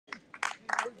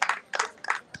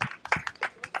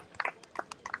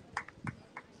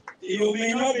You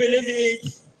may not believe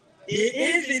it. He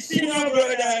is the senior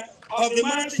brother of the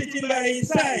man sitting by his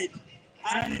side.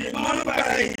 And the man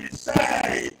by his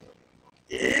side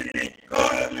is the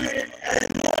government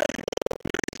and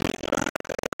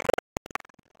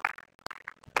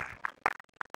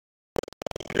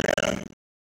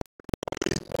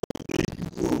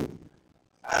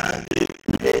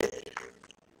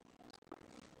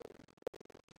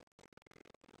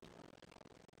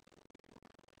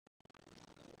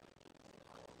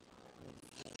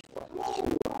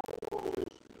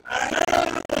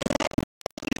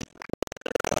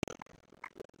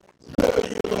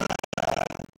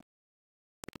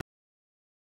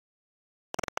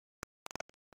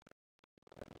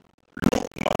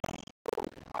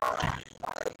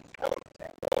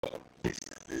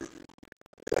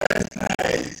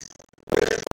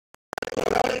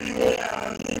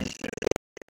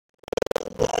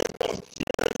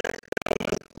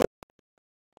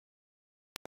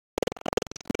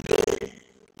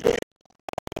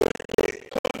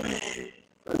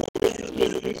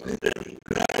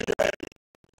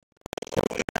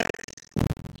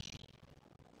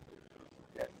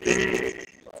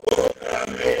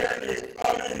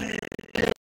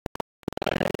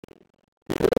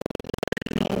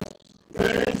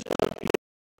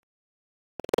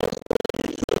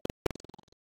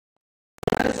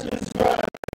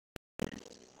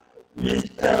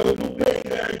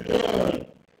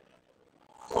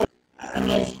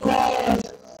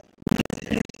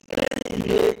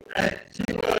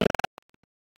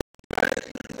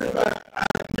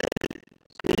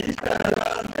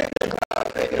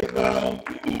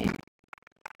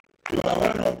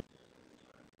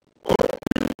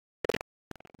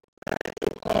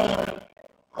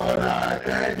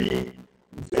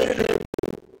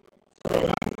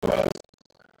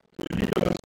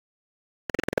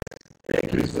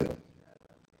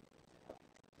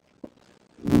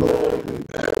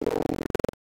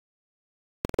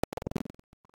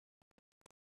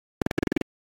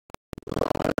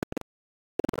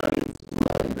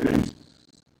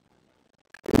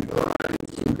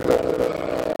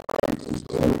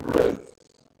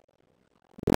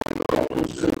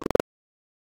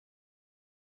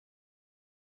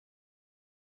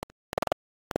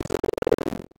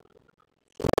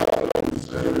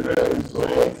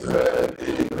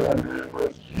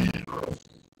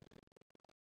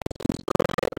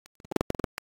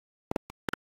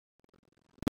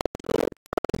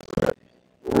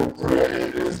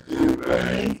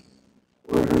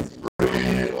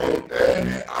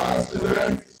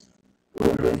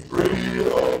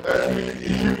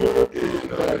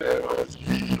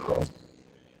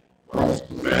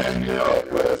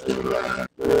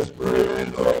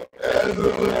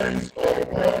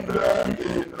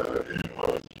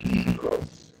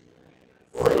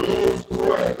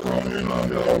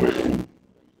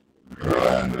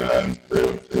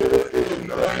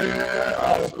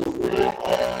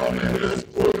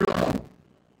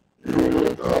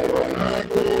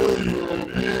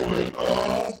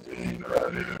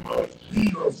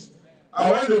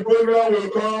And when the program will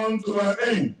come to an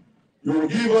end, you will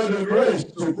give us the grace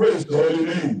to praise the holy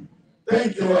name.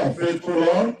 Thank you, our faithful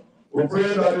Lord. We pray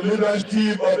that the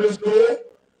leadership of this day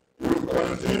will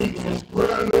continue to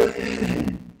spread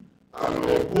him and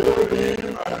uphold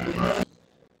him and the man.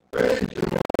 Thank you,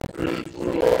 our faithful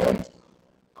Lord.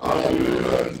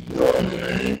 Hallelujah to your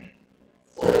name,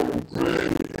 for we pray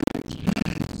in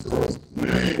Jesus'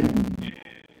 name.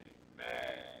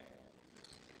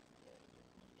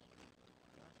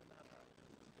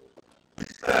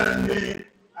 Standing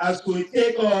as we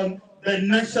take on the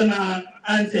national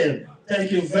anthem.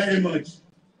 Thank you very much.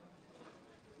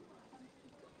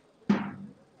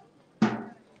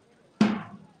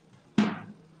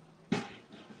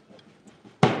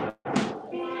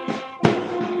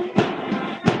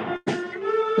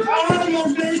 All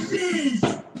of nations.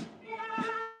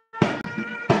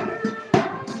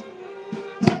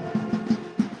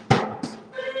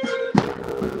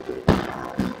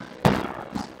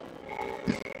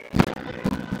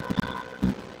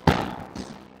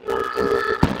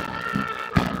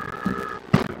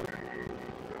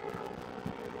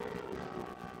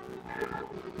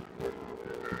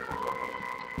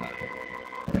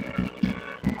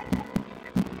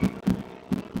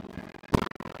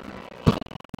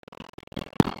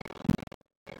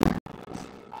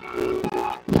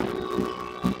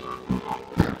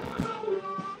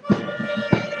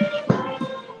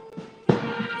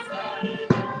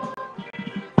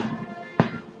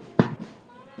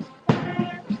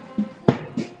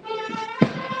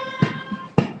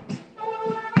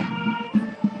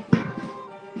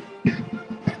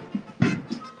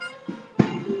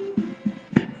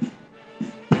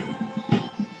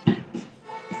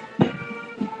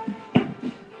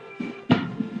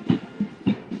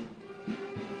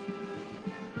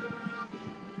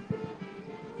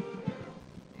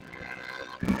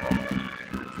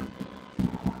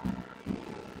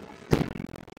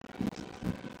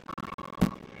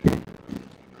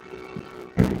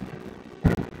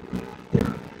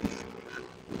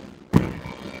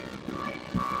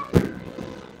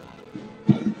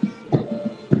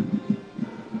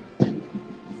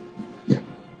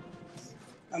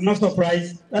 I'm not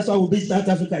surprised. That's why we beat South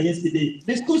Africa yesterday.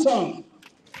 The school song.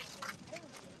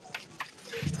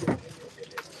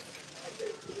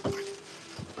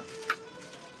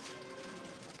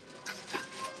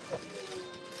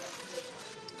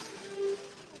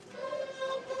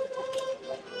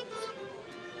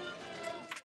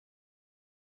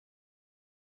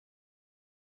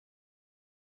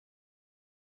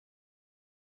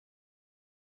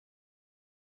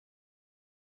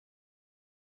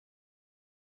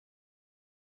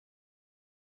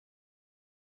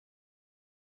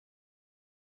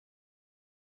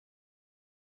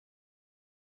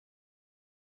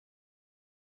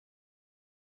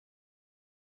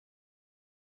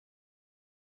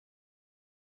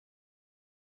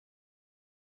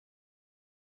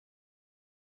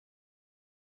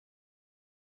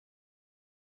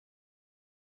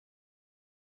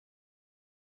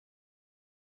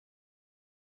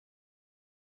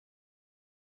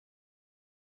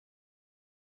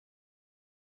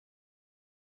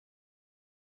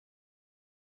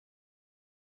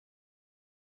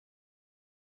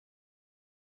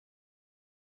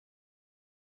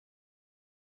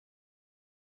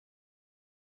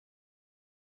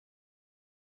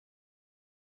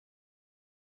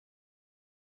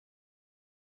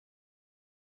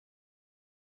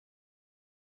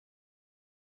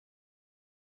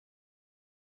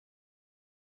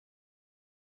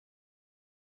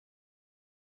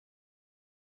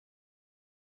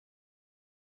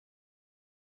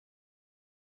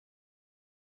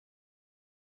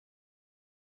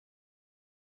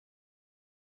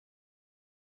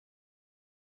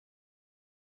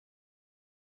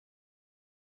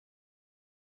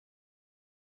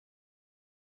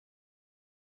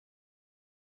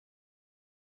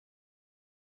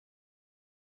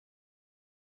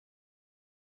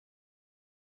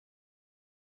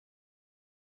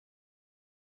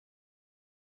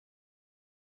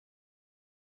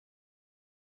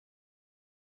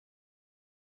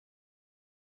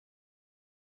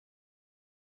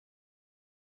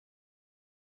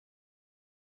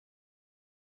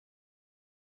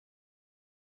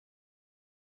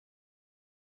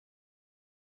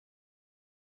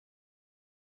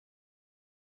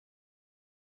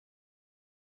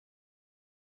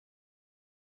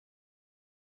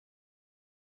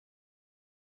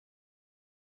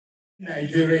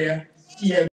 Nigeria,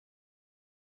 C.M.S.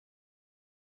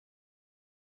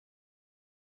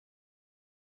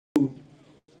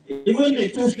 Even the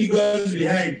two figures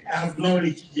behind have not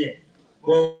reached yet,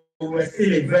 but we're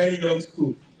still a very young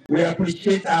school. We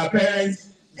appreciate our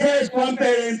parents. JS1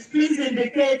 parents, please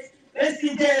indicate. Let's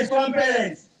see JS1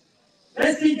 parents.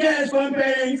 Let's see JS1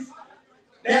 parents.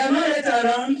 They are not yet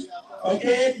around.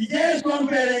 Okay, the JS1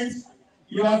 parents,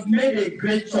 you have made a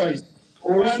great choice.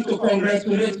 We want to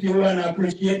congratulate you and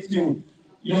appreciate you.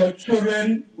 Your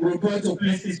children will go to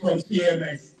places from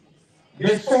C.M.S.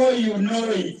 Before you know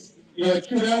it, your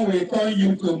children will turn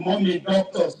you to mommy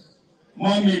doctors,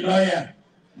 mommy lawyer,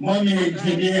 mommy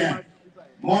engineer,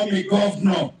 mommy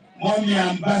governor, mommy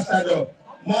ambassador,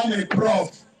 mommy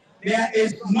prof. There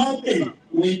is nothing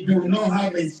we do not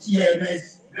have in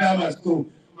C.M.S. grammar school.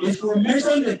 If we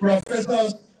mention the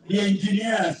professors, the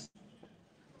engineers,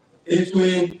 it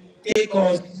will take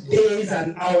us days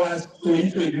and hours to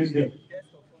introduce them.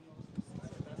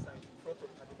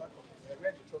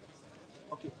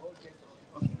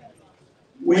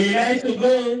 We like to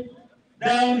go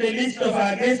down the list of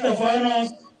our guests of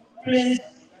honors. Please,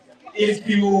 if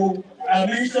you are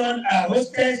mentioned, our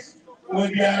hostess will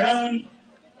be around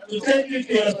to take you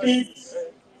to your seats.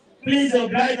 Please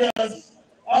oblige us,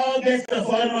 all guests of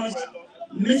honors,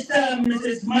 Mr. and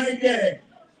Mrs. Michael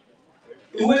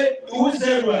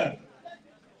Uwezerwa.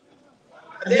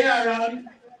 They are around.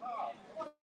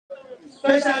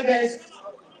 Special guests,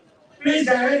 please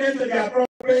direct them to their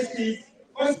appropriate seats.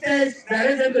 Hostess,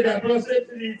 direct them to their appropriate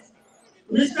seats.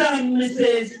 Mr. and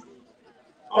Mrs.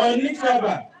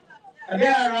 Onichaba, are they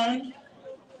around?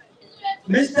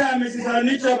 Mr. and Mrs.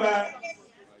 Onichaba,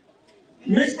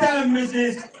 Mr. and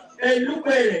Mrs.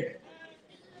 Elukwere,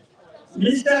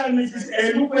 Mr. and Mrs.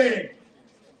 Elukwere.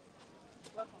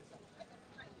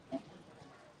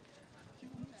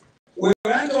 We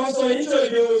want to also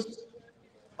introduce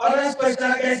other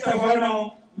special guests of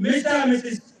honor, Mr. and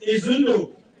Mrs.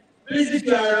 Izundo. Please, if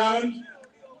you are around,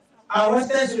 our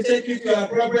hostess will take you to your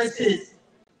appropriate seats.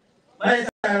 Right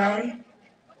around.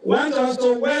 We want to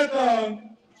also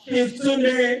welcome Chief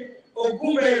Tunde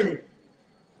Okumberu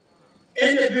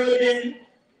in the building.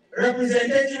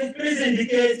 Representative, please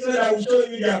indicate so that we show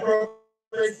you the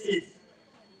appropriate seats.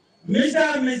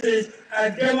 Mr. and Mrs.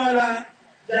 Ademola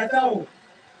Jatao.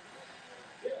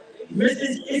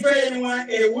 Mrs. Ifeanyi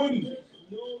Ewum.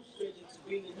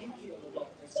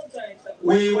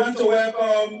 We want to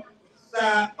welcome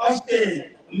Sir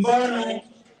Austin Mbono.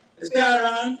 Is he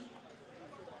around?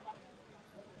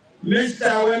 Mr.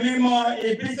 Wemimo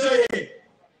Ibitoye.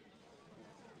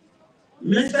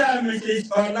 Mr. and Mrs.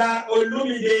 Ola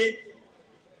Olumide.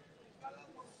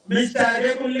 Mr.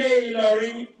 Adekunle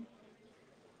Ilori.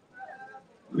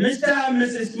 Mr. and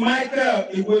Mrs. Michael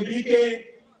Igwebike.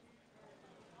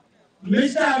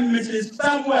 Mr. and Mrs.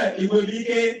 Samuel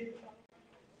Igwebike.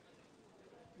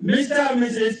 Mr. and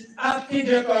Mrs. Aki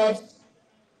Jacobs.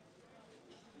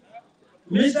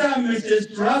 Mr. and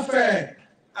Mrs. Raphael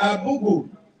Abugu.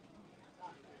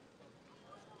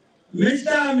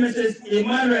 Mr. and Mrs.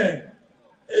 Emmanuel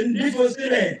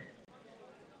Ndifosile.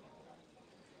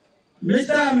 Mr.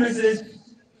 and Mrs.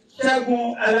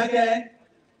 Shagun Alake.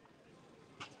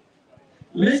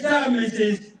 Mr. and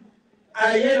Mrs.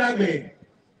 Ayelabe.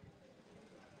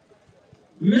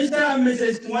 Mr. and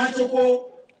Mrs.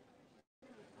 Nwachukwu,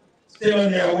 still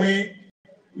on their way.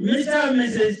 Mr. and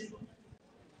Mrs.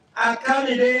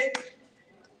 Akamide.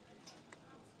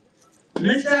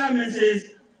 Mr. and Mrs.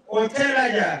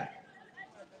 Otelaja.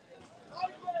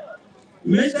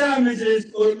 Mr. and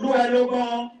Mrs.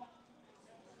 Oluwalogon.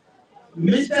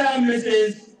 Mr. and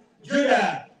Mrs.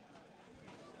 Judah.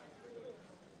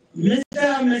 Mr.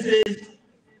 and Mrs.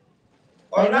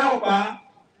 Olaopa.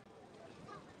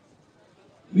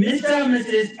 Mr. and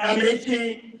Mrs.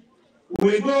 Amechi,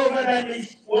 we go over that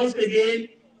list once again.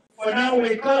 For now,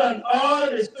 we call on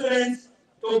all the students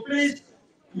to please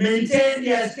maintain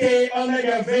their stay under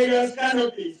their various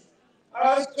canopies.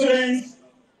 All students,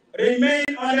 remain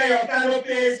under your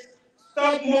canopies.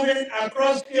 Stop moving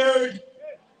across field.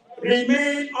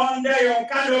 Remain under your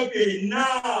canopy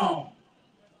now.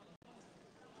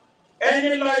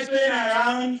 Any loitering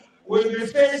around will be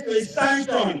faced with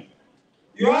sanction.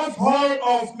 You have haul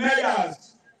of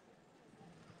medals.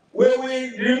 We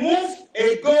will remove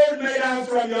a gold medal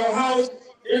from your house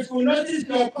if you notice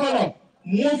your color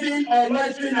moving or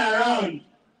loitering around.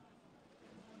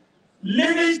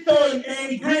 Livingstone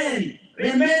in green,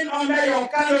 remain under your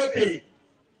canopy.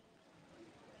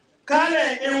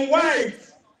 Color in white,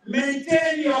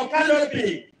 maintain your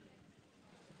canopy.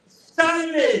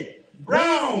 Stanley,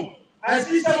 brown, I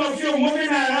see some of you moving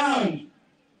around.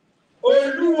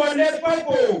 Oluwole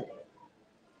purple,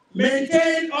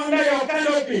 maintain under your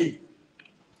canopy.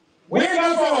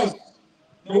 Wilberforce,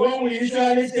 the one we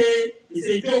usually say is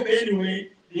a joke anyway,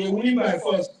 they win by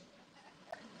force.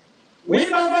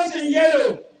 Wilberforce in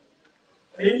yellow,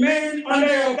 remain under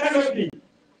your canopy.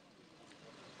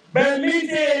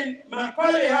 Berminton,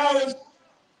 Macaulay House,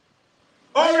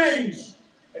 orange,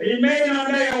 remain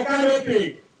under your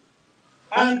canopy.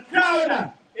 And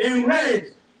Crowder in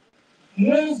red,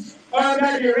 move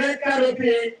under the red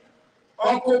canopy,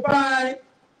 occupy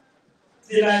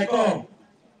till I come.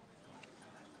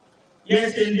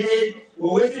 Yes, indeed,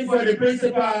 we're waiting for the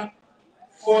principal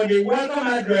for the welcome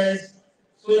address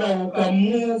so that we can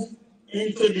move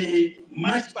into the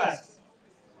march past.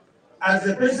 As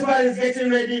the principal is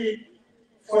getting ready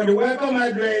for the welcome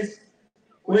address,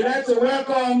 we'd like to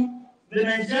welcome the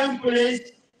Nigerian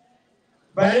Police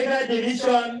Bariga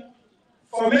Division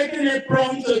for making it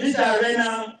prompt to this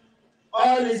arena.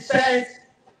 All is set,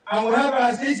 and we have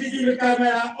our CCTV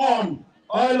camera on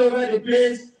all over the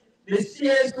place. The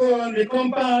CSO on the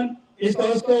compound is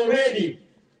also ready.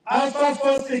 Alpha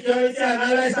Force Security and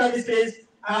Allied Services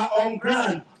are on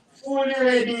ground, fully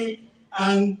ready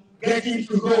and getting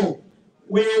to go.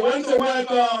 We want to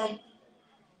welcome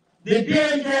the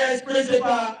BMJS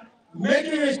principal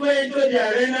making his way into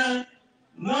the arena,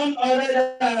 none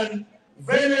other than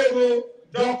Venerable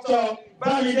Dr.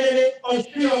 Bamidele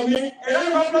Oshiomi. A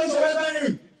round of applause for welcoming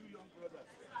him.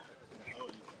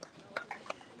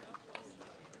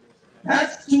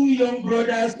 That's two young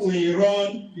brothers will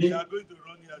run.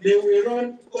 They will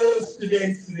run all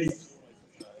students race.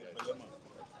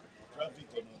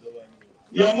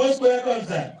 You're most welcome,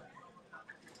 sir.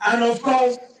 And of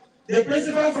course, the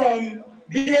principal from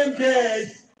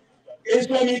BMJS is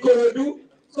from Ikorodu.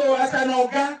 So as an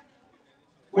Oga,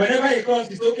 whenever he comes,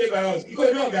 it's okay by us.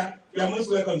 Ikorodu Oga, you are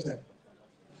most welcome, sir.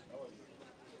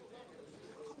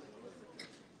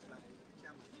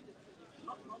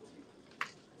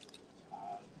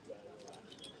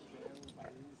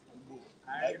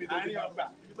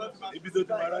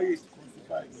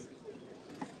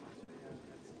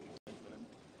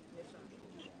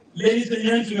 Ladies and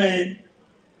gentlemen,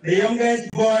 the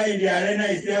youngest boy in the arena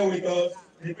is here with us,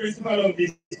 the principal of the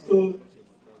school,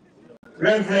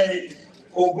 Reverend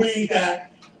Oguinka.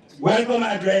 Welcome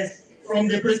address from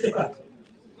the principal.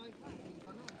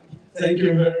 Thank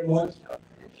you very much.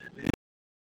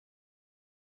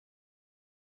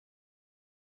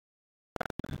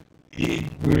 We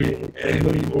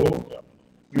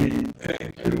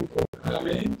thank you for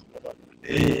coming.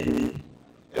 The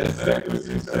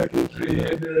Executive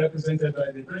Secretary, represented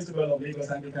by the Principal of Lagos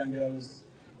Anglican Girls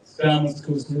Grammar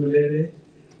School, Lady,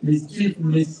 Chief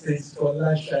Mrs.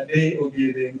 Folashade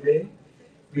Ogedenge.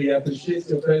 We appreciate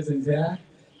your presence here.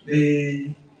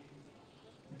 The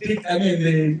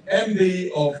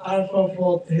MD of Alpha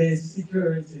Forte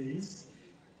Securities,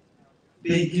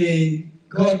 Big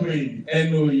Godwin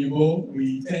Enoyibo,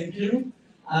 we thank you.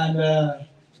 And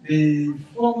the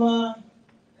former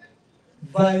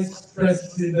Vice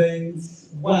President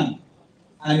one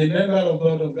and a member of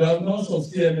Board of Governors of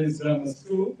C.M.S. Grammar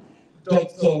School,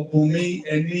 Dr. Bumi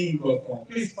Eningokon.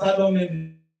 Please pardon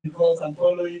me because I'm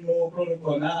following no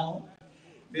protocol now.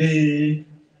 The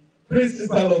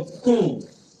Principal of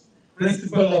Schools,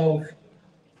 Principal of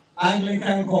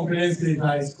Anglican Comprehensive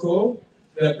High School,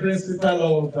 the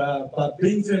Principal of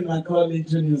Babington Macaulay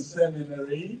Junior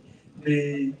Seminary,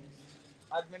 the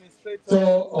Administrator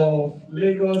of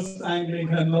Lagos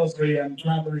Anglican Nursery and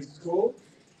Primary School,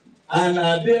 and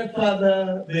our dear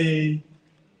father,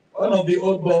 one of the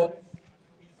old boys,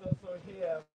 is also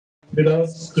here with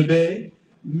us today,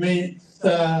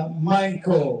 Mr.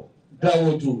 Michael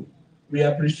Dawodu. We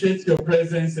appreciate your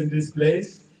presence in this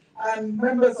place. And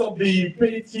members of the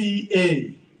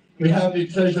PTA, we have the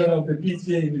treasurer of the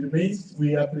PTA in the midst.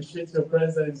 We appreciate your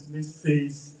presence,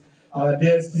 Mrs. Our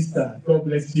dear sister. God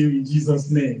bless you in Jesus'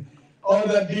 name. All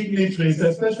the dignitaries,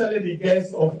 especially the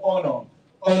guests of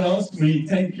honors, we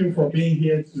thank you for being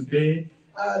here today.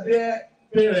 Our dear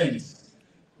parents,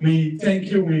 we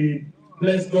thank you. We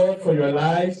bless God for your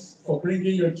lives, for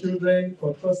bringing your children,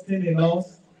 for trusting in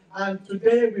us. And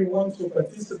today we want to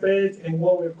participate in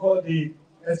what we call the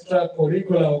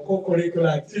extracurricular or co-curricular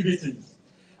activities.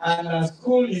 And our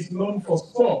school is known for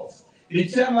sports. The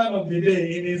chairman of the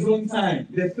day, in his own time,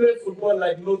 they play football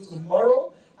like no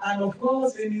tomorrow. And of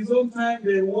course, in his own time,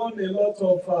 they won a lot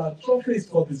of trophies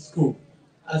for the school.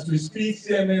 As we speak,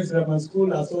 C.M.S. Grammar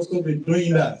School has also been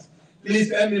doing that. Please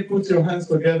let me put your hands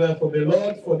together for the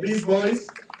Lord, for these boys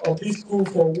of this school,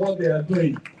 for what they are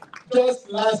doing. Just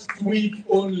last week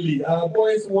only, our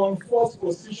boys won first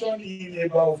position in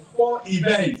about 4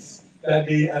 events that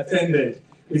they attended.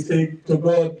 We say, to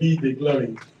God be the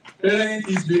glory. Parents,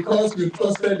 it's because you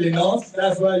trusted in us.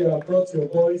 That's why you have brought your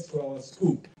boys to our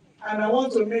school. And I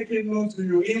want to make it known to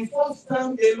you, in first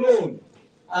term alone,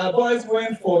 our boys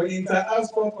went for inter-house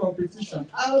sport competition.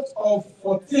 Out of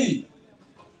 14,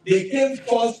 they came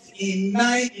first in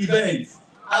 9 events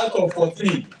out of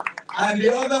 14. And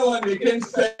the other one, they came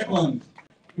second.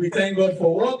 We thank God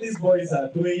for what these boys are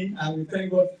doing, and we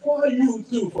thank God for you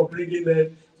too for bringing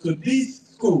them to this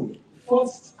school,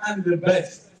 first and the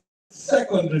best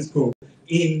secondary school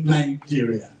in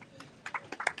Nigeria.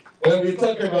 When we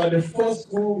talk about the first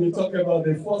school, we talk about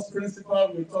the first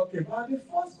principal, we talk about the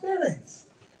first parents.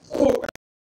 So,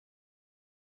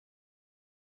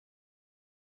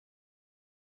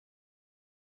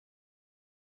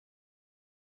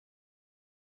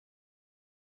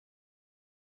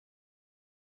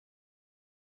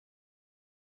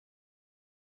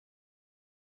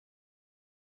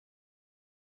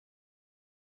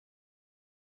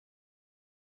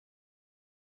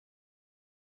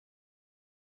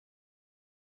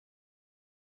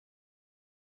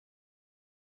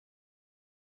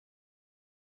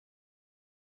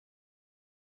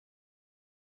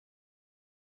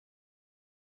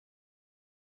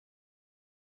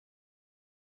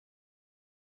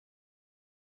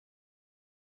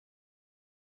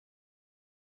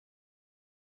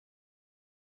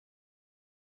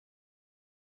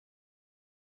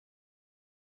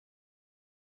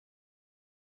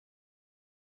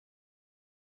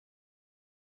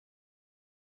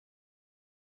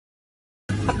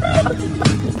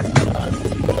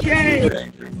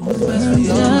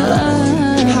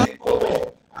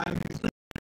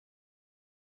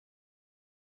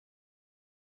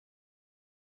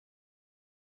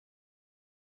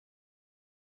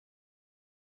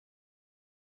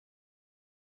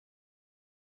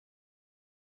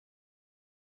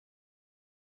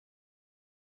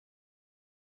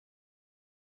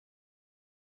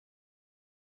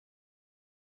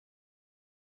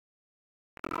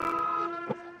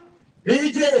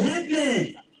 DJ, hit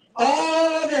me.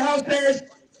 All the houses,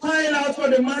 file out for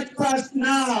the match pass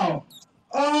now.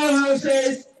 All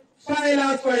houses, file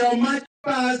out for your match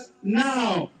pass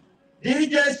now.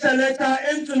 DJ Selector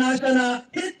International,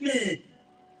 hit me.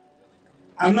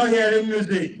 I'm not hearing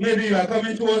music. Maybe you are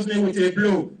coming towards me with a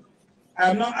blow.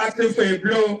 I'm not asking for a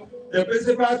blow. the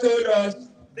principal told us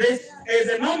this is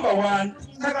the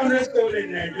 #1 secondary school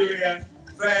in Nigeria.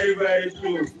 Very, very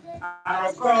true. And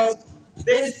of course,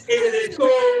 this is a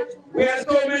school where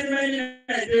so many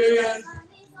Nigerians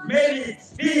made it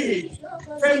big.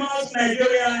 Famous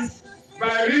Nigerians,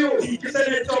 Bariu,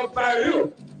 Senator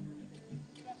Bariu,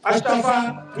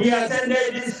 Ashtafa, he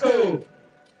attended this school.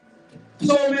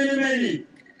 So many.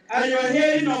 And you're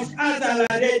hearing of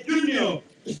Azalade Jr.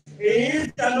 He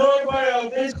is an old boy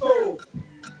of this school.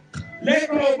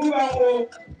 Leko Bubango,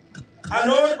 an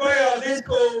old boy of this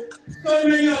school. So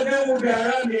many of them will be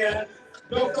around here.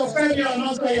 Dr. Femi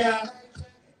Onosaya,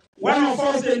 one of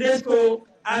us in this school,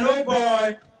 an old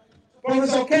boy.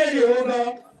 Professor Kelly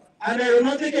Ogo, an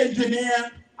aeronautic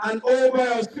engineer, an old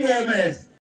boy of C.M.S.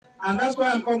 And that's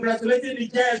why I'm congratulating the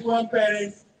JS1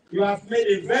 parents. You have made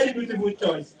a very beautiful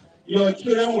choice. Your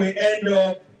children will end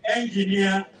up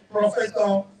engineer,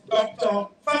 professor, doctor,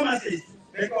 pharmacist,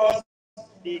 because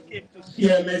they came to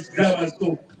C.M.S. Grammar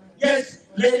School. Yes,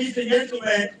 ladies and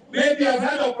gentlemen, maybe I've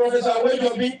heard of Professor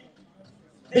Awejobi.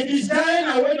 The design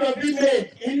Awejobi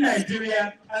made in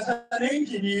Nigeria as an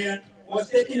engineer was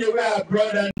taken away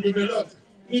abroad and developed.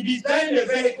 He designed a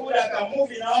vehicle that can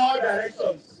move in all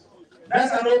directions.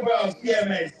 That's an over of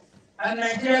C.M.S. And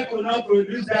Nigeria could not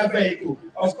produce that vehicle.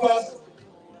 Of course,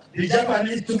 the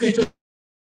Japanese took it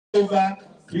over.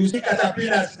 You see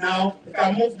caterpillars now. They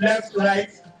can move left, right,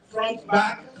 front,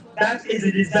 back. That is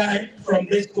the design from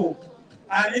this school.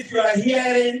 And if you are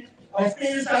hearing of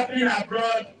things happening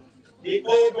abroad, the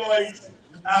old boys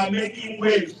are making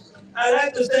waves. I'd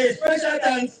like to say special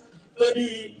thanks to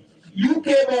the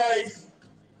UK boys,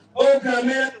 Old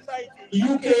Grammar Society,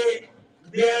 UK.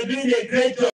 They are doing a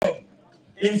great job.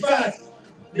 In fact,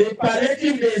 the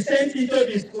palliative they sent into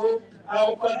the school, I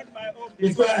will collect my own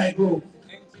before I go.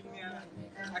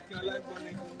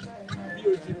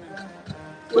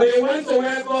 We want to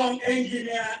welcome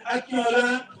Engineer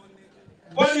Akinola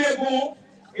Bonegun.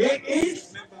 He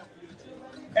is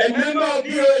a member of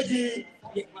DOG,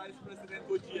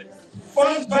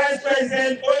 first Vice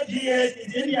President OGS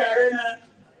is in the arena.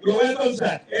 You're welcome,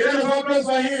 sir. A round of applause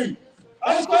for him.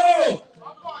 Also,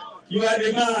 you are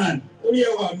the man.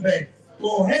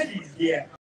 Your head is here.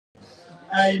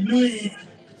 I knew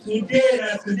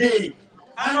it today.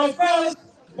 And of course,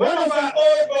 one of our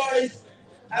old boys,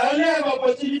 I only have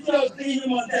opportunity of seeing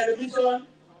him on television.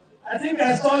 I think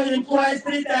I saw him twice,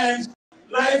 3 times,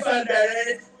 live and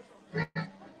direct.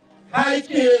 High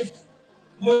Chief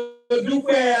Modupe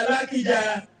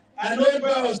Alakija, an old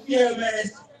boy of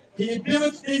C.M.S. He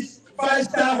built this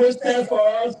 5-star hostel for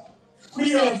us,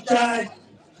 free of charge.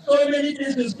 So many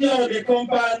things to see on the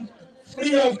compound,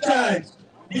 free of charge.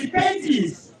 The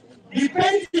paintings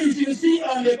you see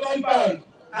on the compound,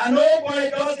 an old boy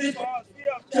does it for us, free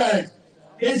of charge.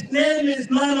 His name is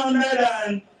none other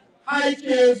than High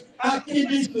Chief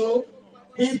Akidiso.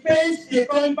 He paints the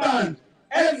compound.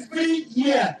 Every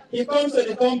year, he comes to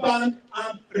the compound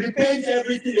and repaints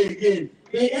everything again.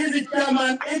 He is the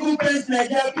chairman, Eagle Paints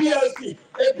Nigeria PLC.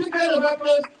 A big round of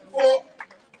applause for.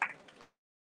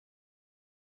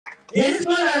 He is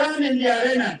not around in the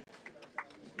arena.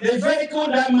 The vehicle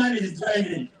that man is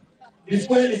driving, the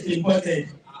fuel is imported.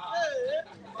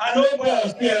 An old boy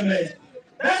of C.M.S.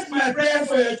 That's my prayer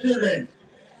for your children.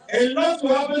 A lot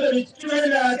will happen to the children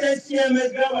that attend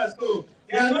C.M.S. Grammar School.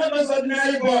 They are not those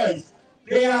ordinary boys.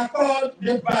 They are called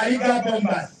the Bariga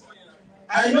Bombers.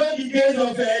 I know the days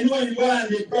of Enuanibo and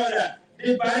the brother,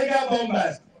 the Bariga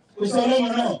Bombers.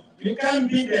 Solomon, you can't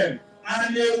beat them,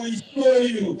 and they will show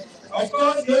you. Of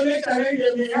course, the only challenge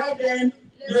they may have them,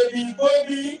 may be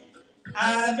Bobby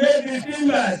and maybe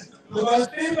Fingers, because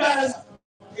Fingers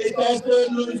is also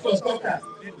known for soccer.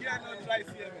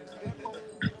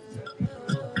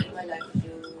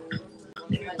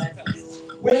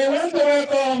 We want to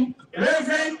welcome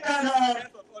Reverend Canon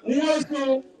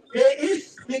Nwosu. He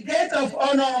is the gate of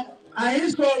honor and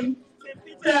he's from St.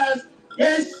 Peter's.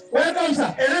 Yes, welcome,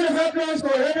 sir. A round of applause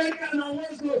for Reverend Canon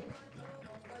Nwosu.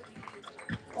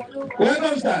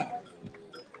 Welcome, sir.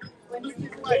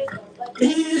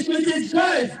 He is with his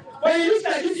wife, but he looks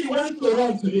like if he wants to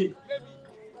run today.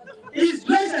 He's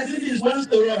dressed as if he wants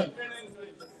to run.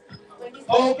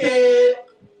 Okay,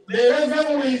 the Reverend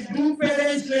will do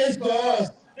parents' race for us.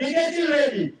 They're getting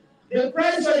ready. The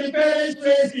price for the parents'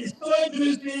 race is so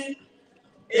juicy.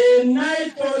 A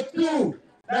night for 2.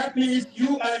 That means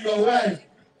you and your wife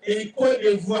in Côte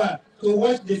d'Ivoire to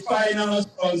watch the finals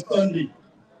on Sunday.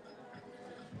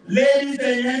 Ladies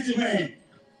and gentlemen,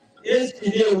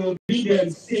 yesterday will be them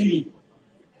silly.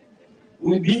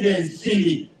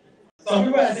 Some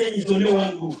people are saying it's only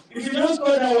 1 goal. If you don't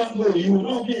score that 1 goal, you will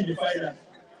not be in the final.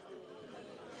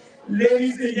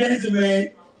 Ladies and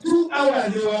gentlemen, 2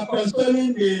 hours they were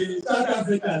consoling the South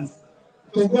Africans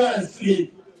to go and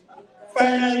sleep.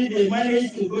 Finally, they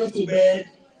managed to go to bed,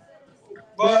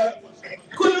 but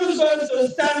kudos goes to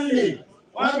Stanley.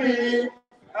 1 minute,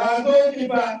 our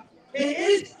goalkeeper,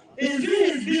 he's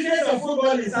doing his business of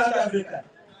football in South Africa.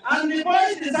 And the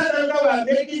boys in South Africa were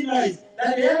making noise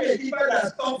that they have a keeper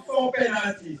that stopped 4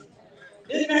 penalties.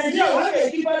 In Nigeria, we have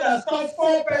a keeper that stopped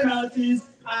 4 penalties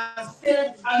and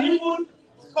saved and even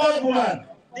scored 1.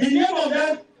 The name of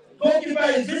that goalkeeper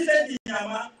is Vincent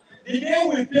Inyama. The day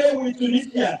we played with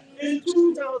Tunisia in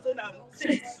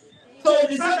 2006. So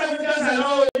the South Africans are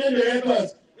now winning the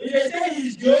records. If they say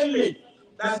he's the only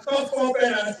that scored 4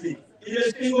 penalties in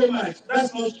a single match,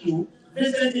 that's not true.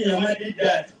 Vincent Inyama did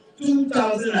that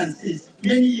 2006,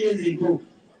 many years ago.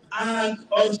 And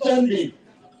on Sunday,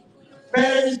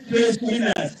 parents place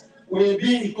winners will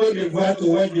be in Cote d'Ivoire to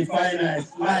watch the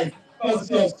finals live,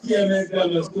 courtesy of C.M.S.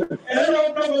 Grammar School.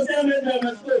 Hello, from C.M.S.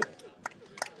 Grammar School.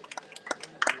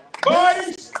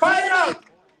 Boys, final.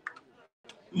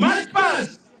 Match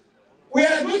pass. We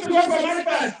are good to go for match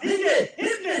pass. DJ,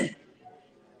 hit me.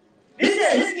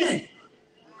 DJ, hit me.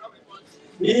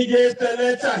 DJ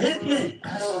Selector, hit me. I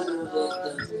don't want to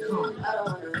go. I don't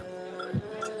want to.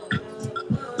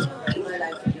 In my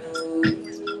life for you.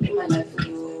 In my life for you.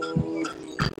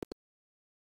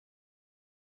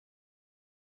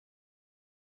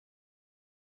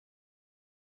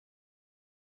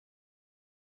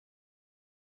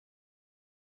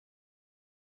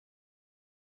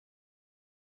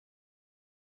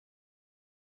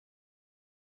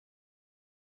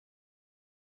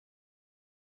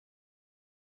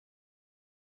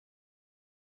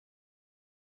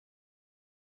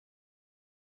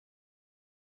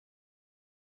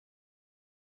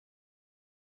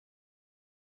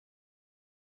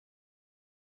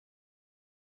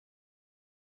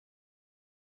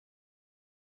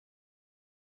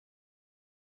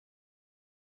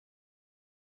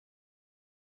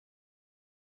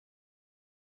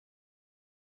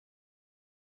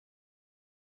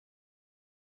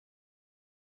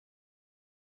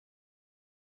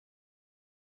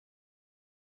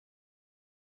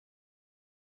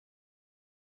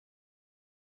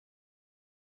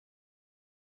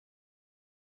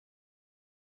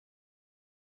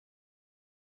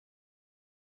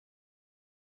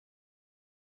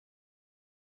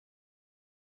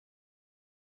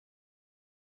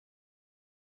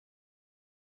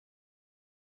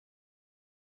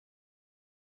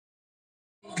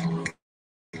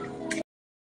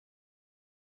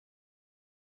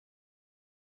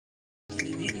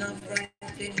 It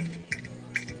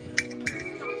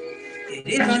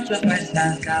is not your best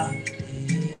stand down.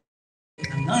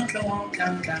 I'm not the one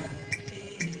down down.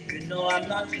 You know I'm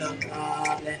not your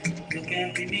problem. You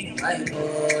can't be me, I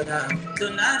go down. So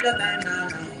now the time now,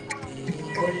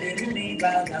 only me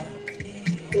bad.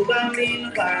 To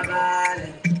bambino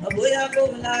parale, a boy a go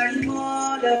like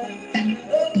mother.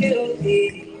 Okay, okay.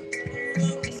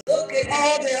 Okay.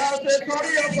 All the houses,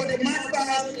 sorry for the master.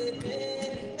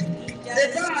 The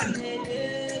band.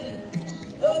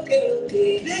 Okay,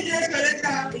 okay. DJ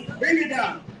Selector, bring it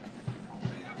down.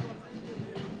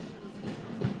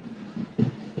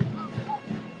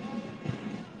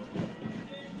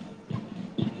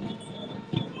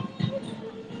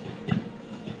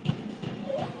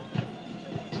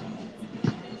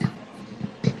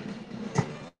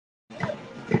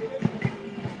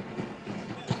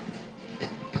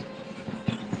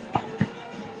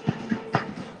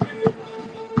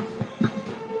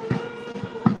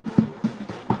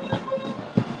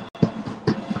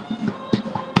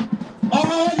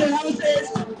 All the houses,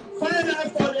 final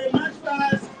for the match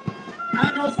pass,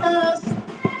 and of course,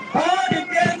 all the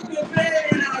games we play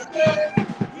in our school,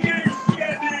 here in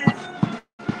C.M.S,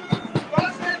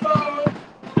 basketball,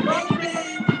 rugby,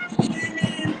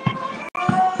 swimming,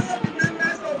 all the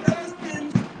members of those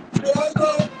teams should also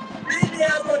be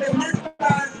there for the match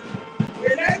pass. We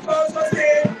like to also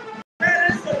say,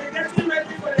 parents will be getting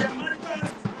ready for their match pass,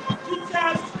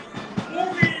 teachers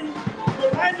moving to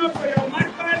line up for your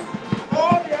match pass,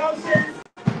 all the houses.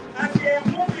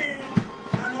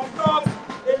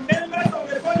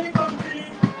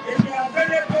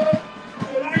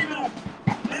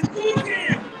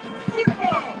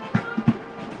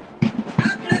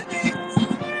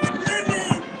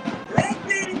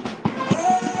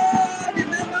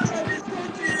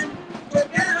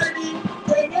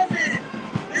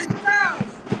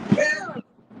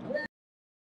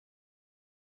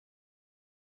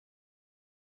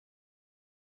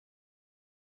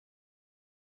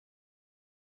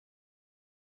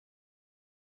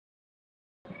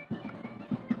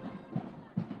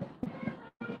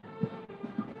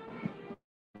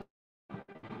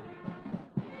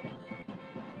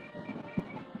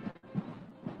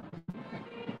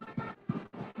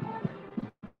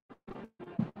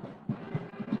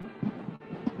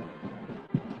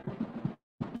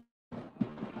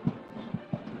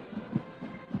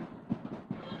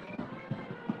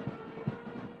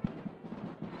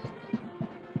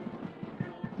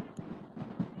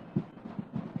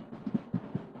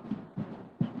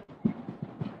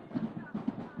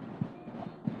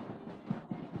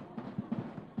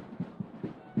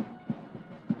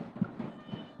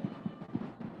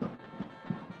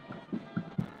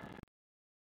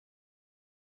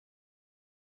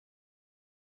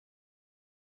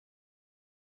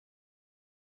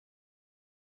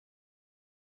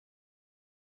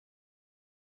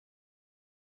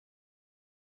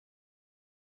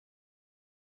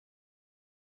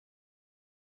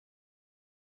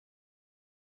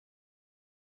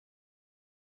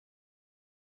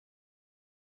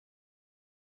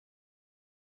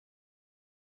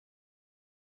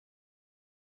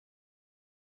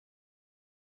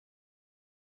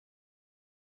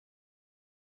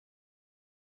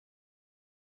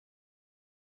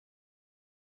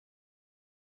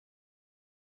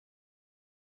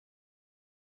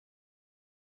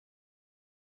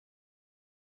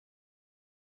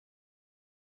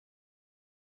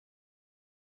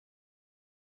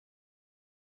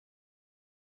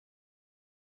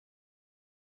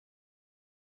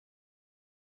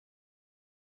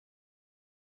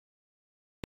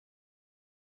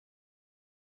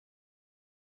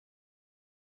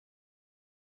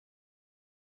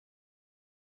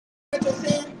 like to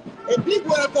say a big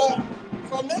welcome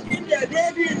for making their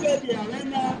debut into the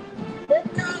arena.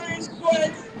 Pokari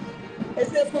Sweat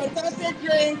is a fantastic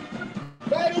drink.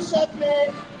 Very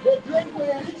shortly, the drink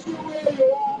will reach you where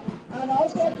you are. And I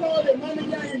also call the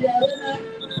manager in the arena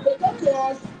to talk to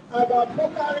us about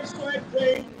Pokari Sweat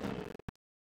drink.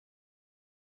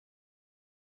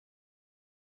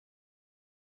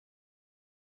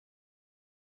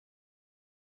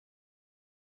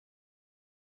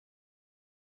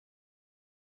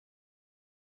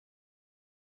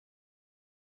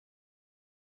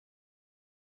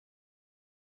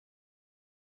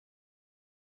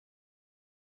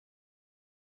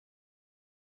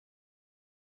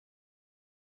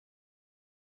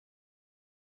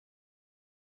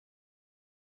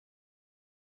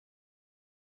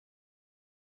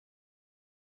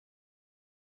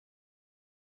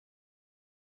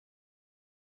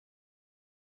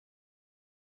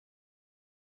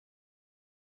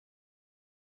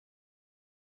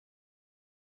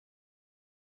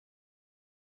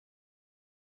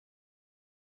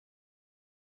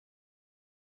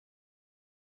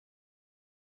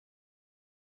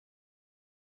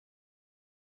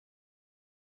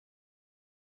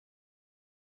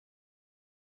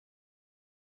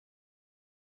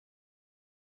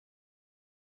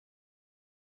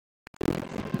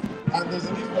 And there's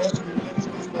a need for us to be this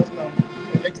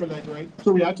electrolyte, right?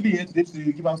 So we're actually here today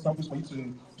to give out samples for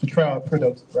you to try our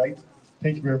product, right?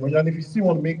 Thank you very much. And if you still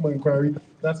want to make more inquiry,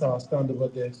 that's our stand over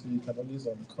there, so you can always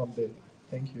come there.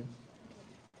 Thank you.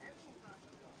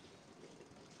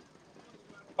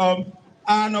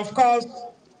 And of course,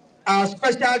 our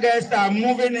special guests are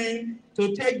moving in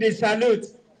to take the salute.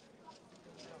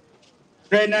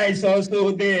 Rena is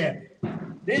also there.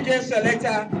 DJ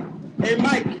Selector, a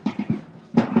mic.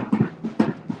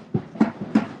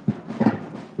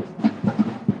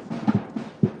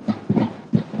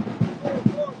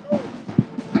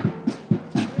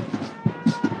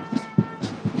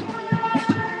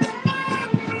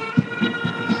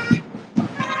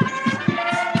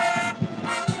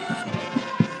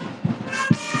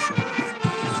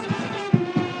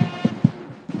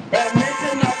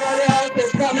 Permission nobody else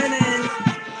is coming in.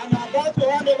 I'm about to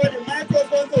hand over the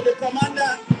microphone to the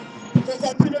commander to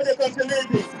continue the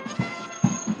continuity.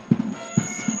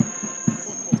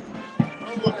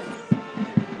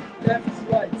 Left,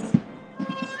 right,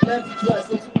 left, right, left, right,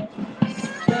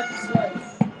 left, right,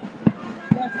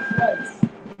 left, right,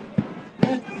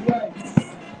 left, right,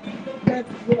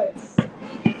 left, right,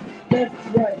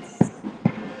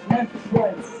 left,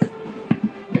 right,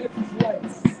 left,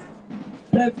 right,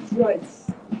 left, right,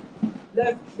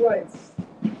 left, right,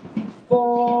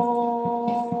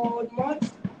 forward march,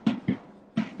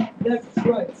 left,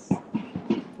 right,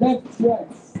 left,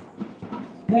 right,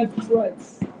 left, right,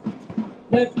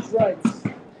 left, right,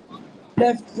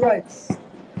 left, right,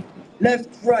 left,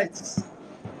 right,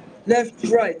 left,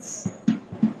 right.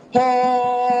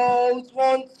 Hold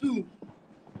 1, 2.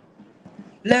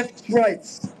 Left, right,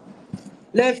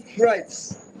 left,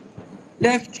 right,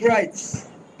 left, right,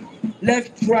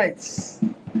 left, right,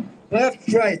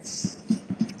 left, right,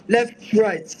 left,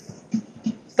 right.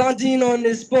 Standing on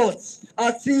the spot,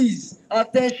 at ease,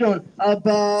 attention,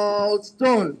 about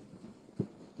turn.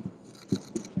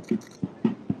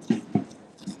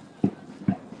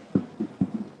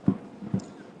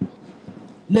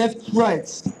 Left,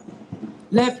 right,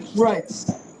 left, right,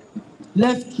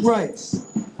 left, right,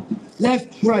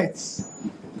 left, right,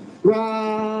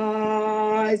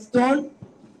 right, turn.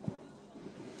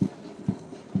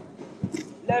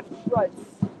 Left, right,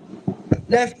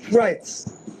 left, right,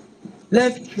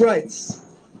 left, right,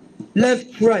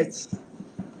 left, right.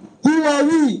 Who are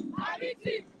we?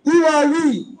 Who are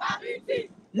we?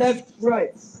 Left,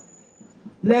 right,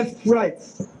 left, right.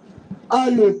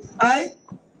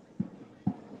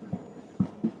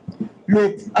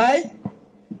 Look, look,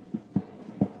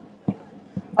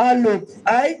 look,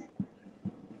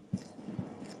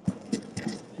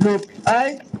 look,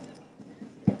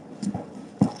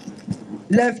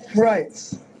 left,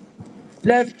 right,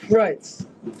 left, right,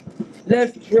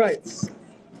 left, right,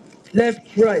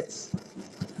 left, right.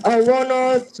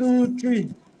 1, 2,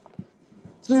 3,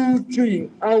 2, 3.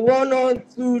 1,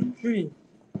 2, 3,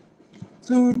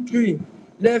 2, 3.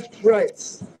 Left,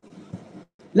 right,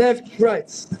 left,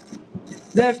 right,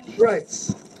 left,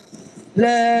 right,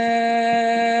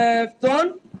 left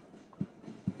on,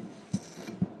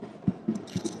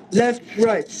 left,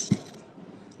 right,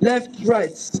 left,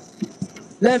 right,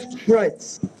 left,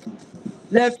 right,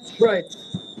 left, right.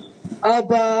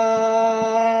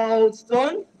 About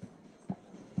turn.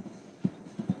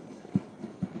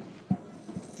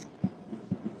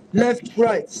 Left,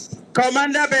 right,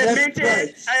 Commander Badminton,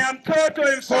 right. I am told to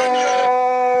inform you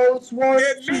Halt, 1, a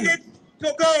 2. minute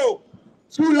to go.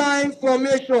 Two-line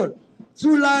formation.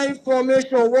 Two-line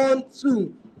formation. 1,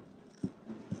 2.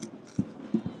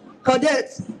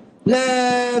 Cadets,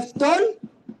 left turn.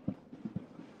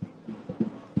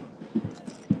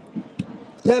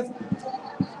 Left.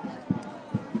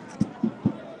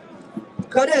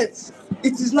 Cadets,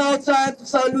 it is now time to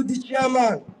salute the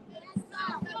chairman.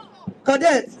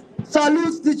 Cadets,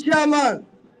 salute the chairman.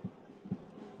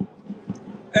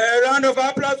 A round of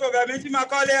applause for Badminton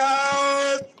Macaulay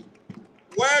House.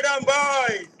 Well done,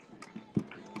 boys.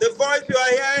 The voice you are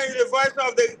hearing is the voice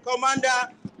of the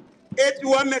Commander,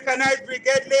 81 Mechanized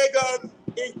Brigade Lagos,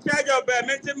 in charge of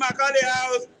Badminton Macaulay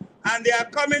House, and they are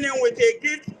coming in with a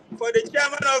gift for the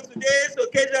chairman of today's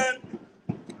occasion.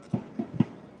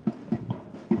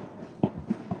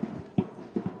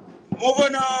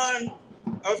 Moving on,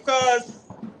 of course,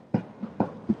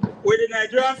 with the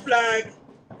Nigerian flag,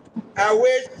 I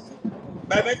wish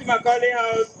Badminton Macaulay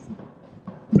House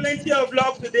plenty of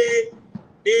luck today.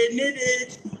 They need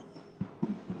it.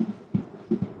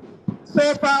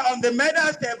 So far on the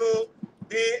medal table,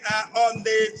 they are on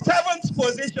the 7th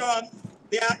position.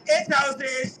 There are 8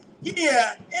 houses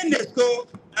here in the school,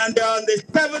 and they're on the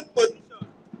 7th position.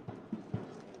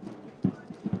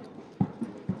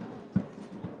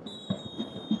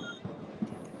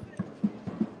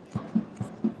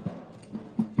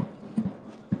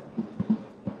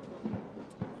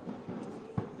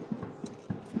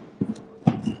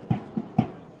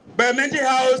 Badminton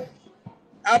House,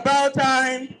 about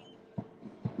time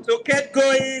to get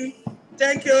going.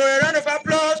 Thank you. A round of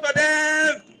applause for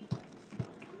them.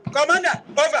 Commander,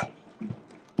 over.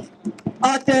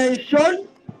 Attention.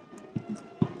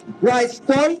 Right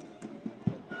turn.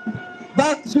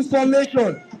 Back to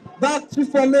formation. Back to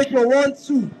formation. 1,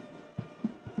 2.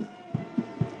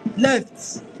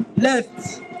 Left.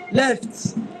 Left.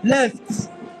 Left. Left.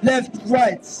 Left.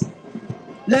 Right.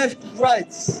 Left.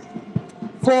 Right.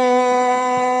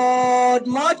 Forward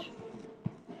march.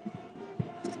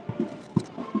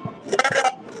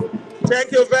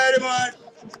 Thank you very much.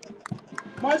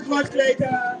 Much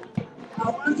later, I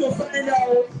want to find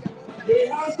out the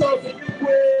house of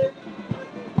Igwe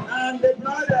and the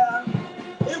brother.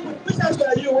 Which house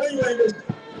are you when you were in the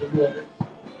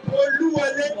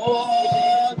Oluwole?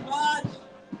 Oh, much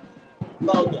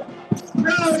louder.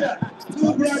 Louder.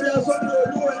 Two brothers on the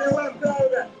Oluwole, one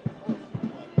louder.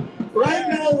 Right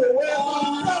now we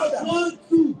welcome louder. 1,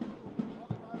 2.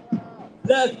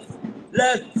 Left,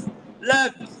 left,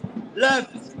 left,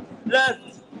 left,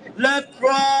 left, left,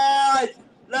 right,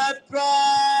 left,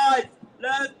 right,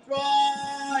 left,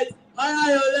 right.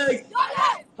 Higher your legs.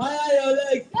 Higher your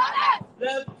legs.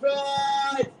 Left,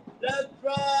 right, left,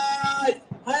 right.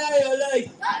 Higher your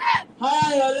legs.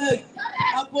 Higher your legs.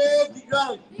 Above the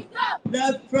ground.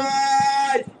 Left,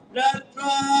 right, left,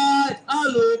 right.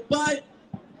 Low bite.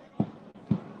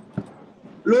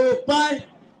 Low bite.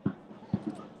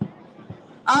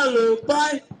 Low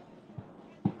bite.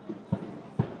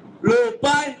 Low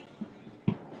bite.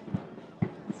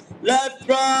 Left,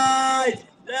 right,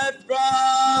 left,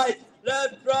 right,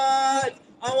 left, right.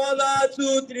 I want that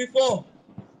 2, 3, 4.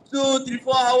 2, 3,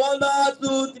 4. I want that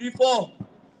 2, 3, 4.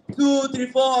 2, 3,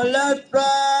 4. Left,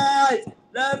 right,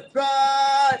 left,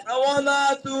 right. I want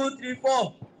that 2, 3,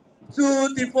 4.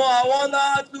 2, 3, 4. I want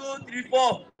that 2, 3,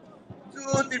 4.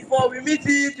 2, 3, 4. We miss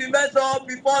it, we mess up,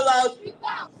 we fall out.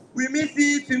 We miss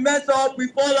it, we mess up, we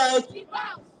fall out.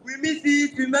 We miss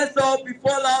it, we mess up, we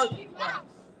fall out.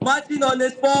 Marching on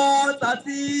the spot, that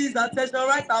is attention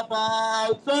right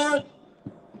about turn.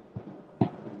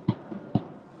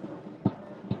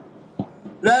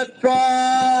 Left,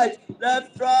 right,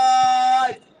 left,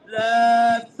 right,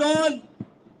 left, turn.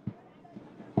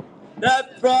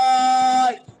 Left,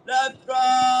 right, left,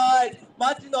 right.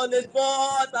 Marching on the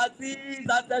spot, that is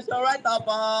attention right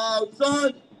about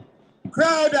turn.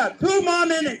 Crowder, 2 more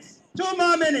minutes. 2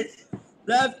 more minutes.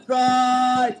 Left,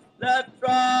 right, right,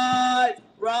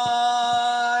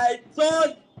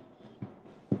 turn.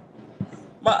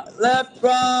 Left,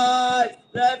 right,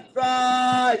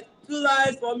 2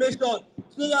 lines formation.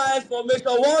 2 lines formation.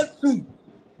 1, 2.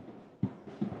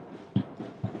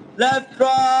 Left,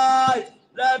 right,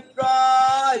 left,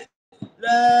 turn.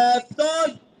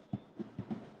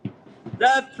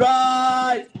 Left,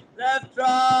 right.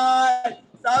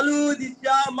 Salute the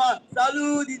chairman.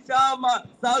 Salute the chairman.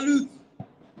 Salute.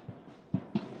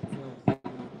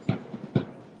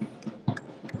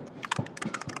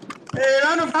 A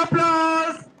round of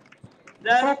applause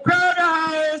for Crowder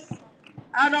House.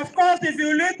 And of course, if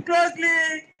you look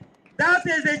closely, that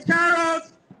is a chariot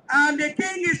and the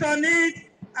king is on it.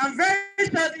 And very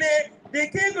shortly, the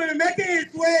king will be making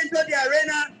his way into the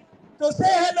arena to say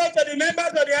hello to the members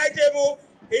of the high table.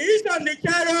 He is on the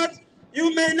chariot.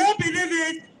 You may not believe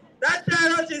it. That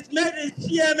chariot is made in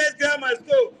C.M.S. Grammar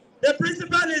School. The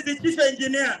principal is the chief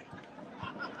engineer.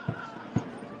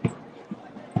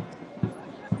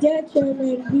 Dear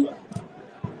Chairman,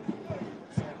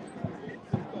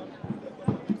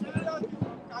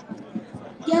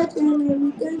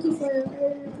 we thank you for your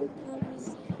wonderful service.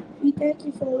 We thank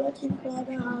you for watching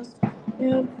Father House.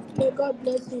 May God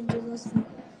bless you in Jesus' name.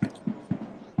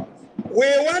 We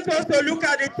want us to look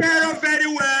at the chariot very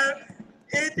well.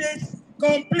 It is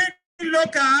completely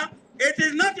local. It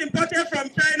is not imported from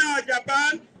China or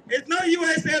Japan. It's not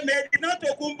USA made. It's not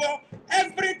Tokumbo.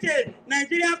 Everything,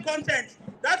 Nigerian content.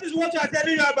 That is what we are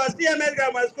telling you about C.M.S.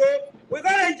 Grammar School. We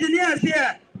got engineers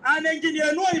here. An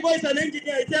engineer, no Igbo is an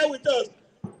engineer, is here with us.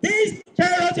 This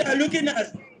chariot you are looking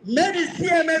at, made in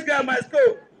C.M.S. Grammar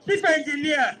School. Chief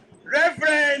engineer,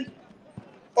 Reverend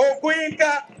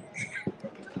Oguinka.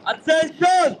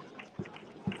 Attention!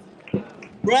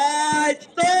 Right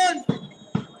turn!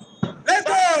 Let's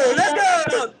go! Let's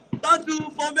go! Turn to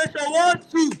formation 1,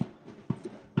 2.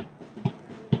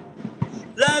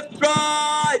 Left,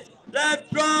 right,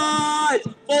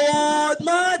 forward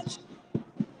march.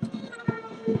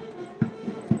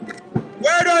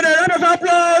 Well done, a round of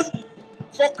applause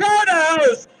for Crown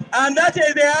House. And that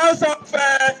is the house of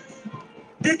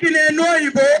Dikine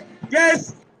Noibo.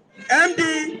 Yes,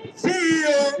 MD,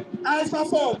 CEO, and so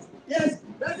forth. Yes,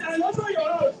 that is also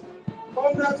your house.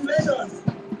 Congratulations.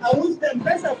 I wish them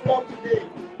best of luck today.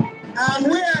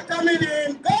 And we are coming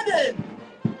in.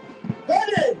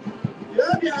 Golden. You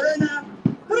have the arena.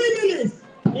 3 minutes.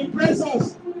 Impress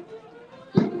us.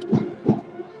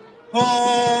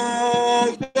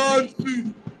 Hold on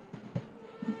to.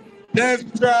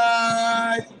 Left,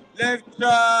 right, left,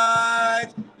 right,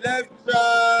 left,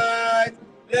 right,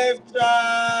 left,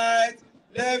 right,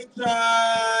 left,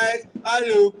 right. I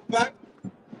look back.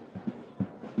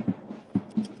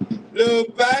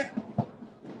 Look back.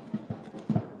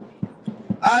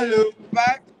 I look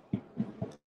back.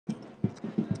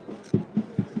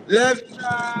 Left,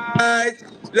 right,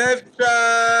 left,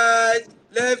 right,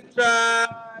 left, right.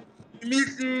 You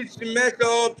miss it, you mess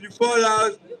up, you fall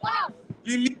out.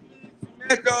 You miss it, you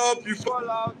mess up, you fall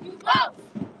out.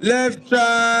 Left,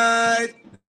 right,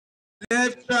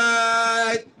 left,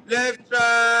 right, left,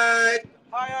 right.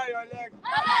 Higher your legs.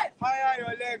 Higher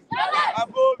your legs.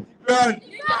 Above the ground.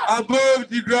 Above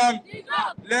the ground.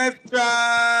 Left,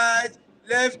 right,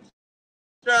 left,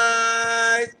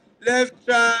 right, left,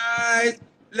 right,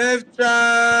 left,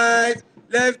 right,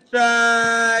 left,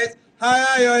 right.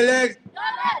 Higher your legs.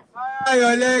 Higher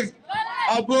your legs.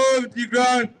 Above the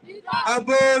ground.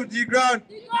 Above the ground.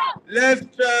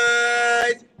 Left,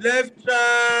 right, left,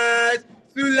 right.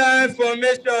 Two line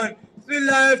formation. Two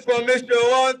line formation.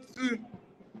 1, 2.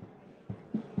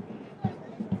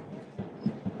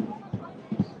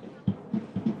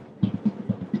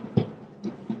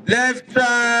 Left,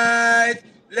 right,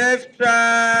 left,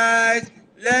 right,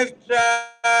 left,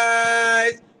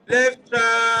 right, left,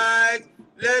 right,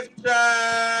 left,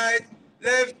 right,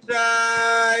 left,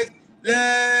 right,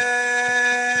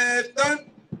 left, on.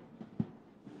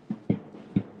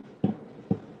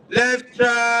 Left,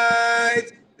 right,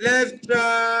 left,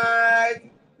 right,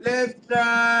 left,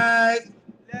 right,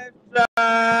 left,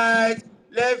 right,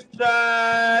 left,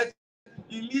 right.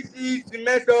 You miss it, you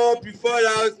mess up, you fall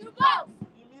out.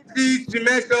 To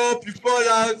mess up, you fall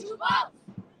out.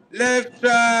 Left,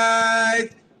 right,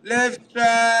 left,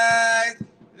 right,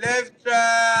 left,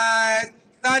 right.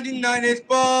 Standing on a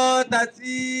spot that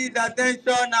is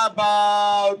attention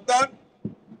about. Turn.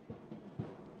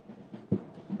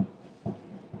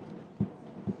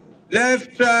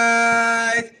 Left,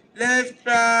 right, left,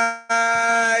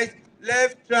 right,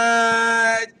 left,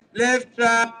 right, left,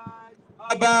 right.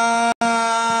 About.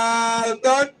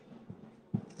 Turn.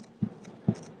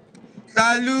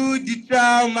 Salute the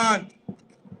chairman.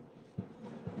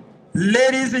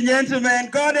 Ladies and gentlemen,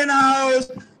 Garden House,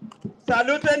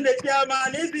 saluting the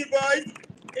chairman. Easy boys,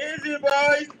 easy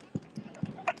boys.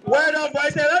 Well done,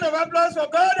 boys. A lot of applause for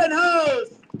Garden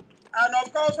House. And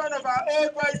of course, one of our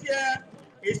old boys here,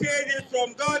 he says he's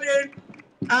from Garden,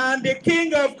 and the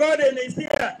king of Garden is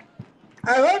here.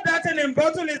 I hope that in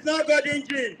bottle is not Garden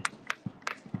gin.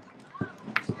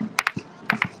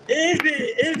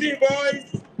 Easy, easy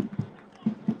boys.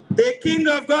 The king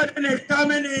of Garden is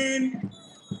coming in.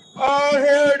 All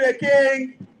hail the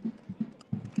king.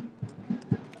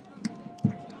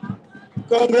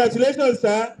 Congratulations,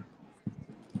 sir.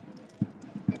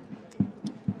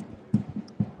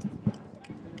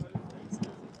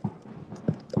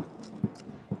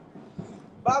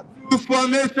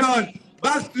 formation.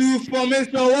 Back to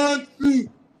formation. 1, 2.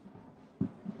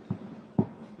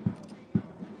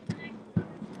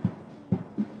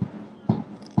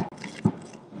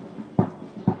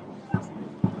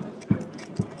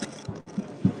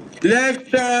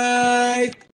 Left,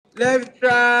 right, left,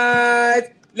 right,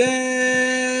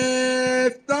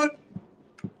 left, on.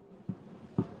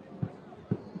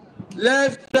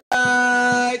 Left,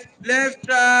 right,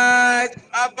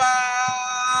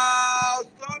 about,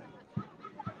 on.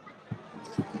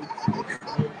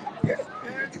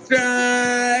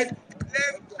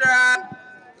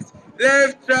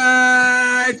 Left,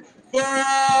 right,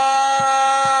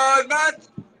 forward, march.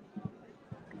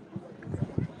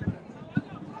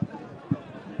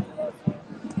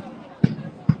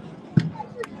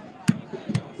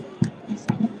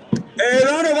 A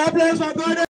round of applause for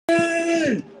Gordon.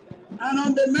 And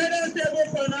on the medal table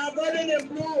for now, Gordon in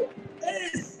blue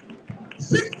is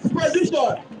 6th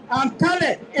position. And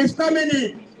Kale is coming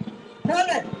in.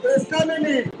 Kale is coming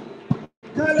in.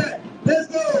 Kale, let's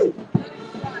go.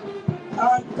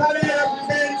 And Kale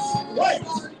represents white.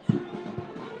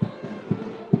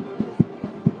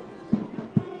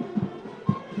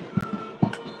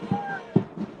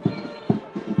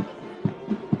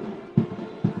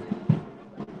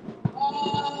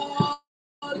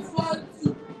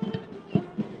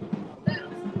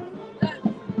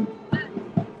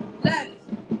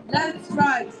 Left,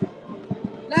 right,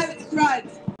 left, right,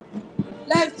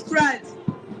 left, right,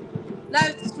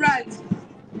 left, right,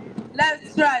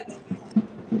 left, right.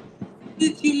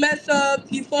 If you mess up,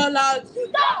 you fall out.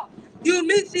 You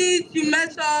miss it, you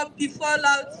mess up, you fall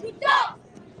out.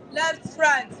 Left,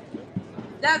 right,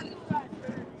 left,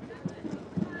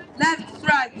 left,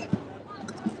 right,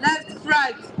 left,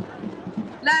 right,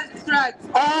 left, right.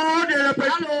 All the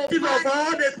representatives of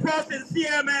all the sports in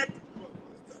C.M.S.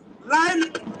 line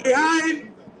up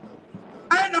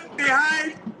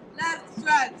behind, Left,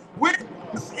 right. with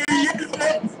in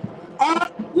yellow. All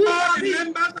the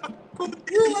members of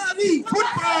football,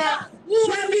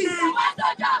 swimming,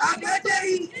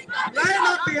 athletics, line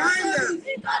up behind them.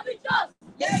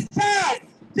 Yes, sir.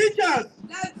 Teachers,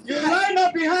 you line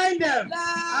up behind them.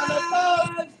 And of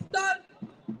course,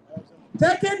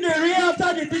 taking the rear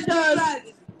after the teachers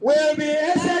will be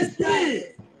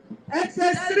SS3.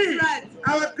 SS3,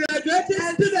 our graduating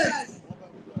students,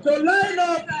 to line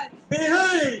up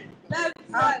behind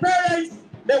our parents,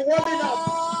 the warming up.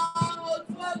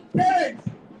 Parents,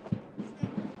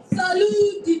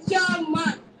 Salute the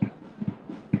chairman.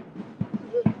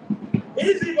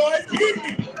 easy boys,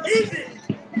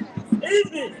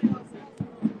 easy.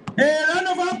 A round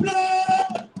of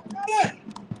applause.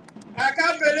 I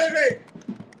can't believe it.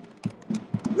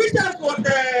 Which house was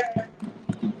the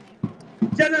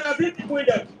general ability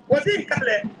window? Was it in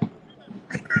Kale?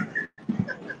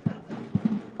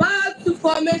 Back to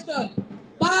formation.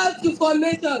 Back to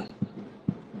formation.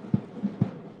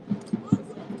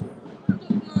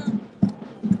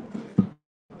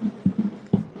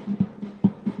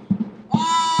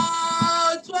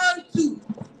 All 2.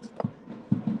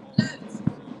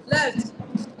 Left,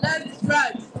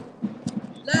 right.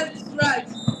 Left, right.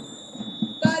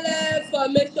 Kale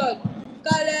formation.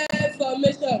 Kale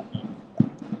formation.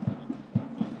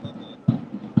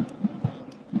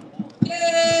 K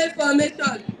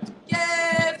formation. K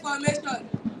formation.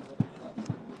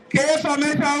 K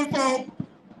formation for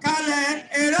Kale.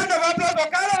 A round of applause for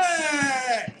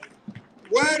Kale.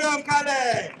 Well done,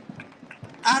 Kale.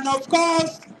 And of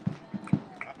course,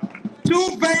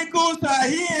 2 vehicles are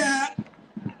here.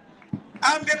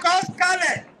 And because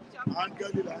Kale, a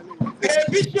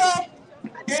bishop,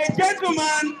 a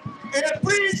gentleman, a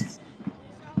priest,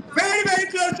 very, very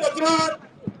close to God,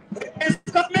 is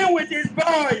coming with his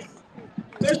boys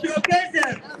to showcase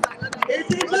them.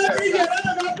 It is not easy. A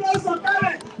round of applause for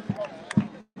Kale.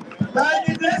 By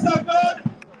the grace of God,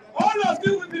 all of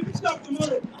you will be bishop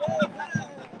tomorrow.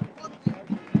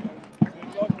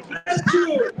 Bless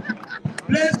you.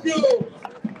 Bless you.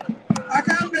 I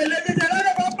can't believe it. A lot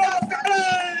of applause,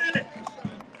 Kale.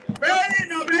 Very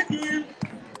innovative.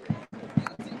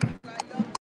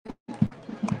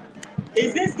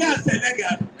 Is this guy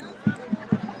Senegal?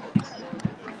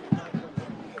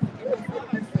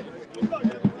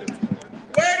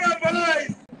 Where are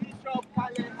boys?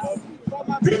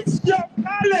 Bishop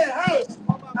Kale House.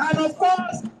 And of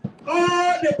course,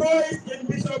 all the boys in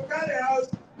Bishop Kale House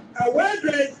are well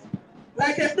dressed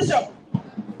like a bishop.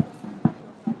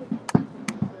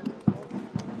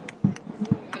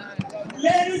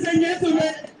 Ladies and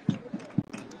gentlemen,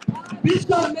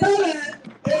 Bishop Kale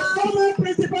is former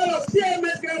principal of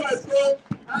C.M.S. Grammar School,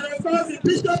 and of course the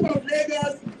Bishop of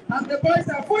Lagos, and the boys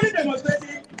are fully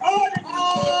demonstrating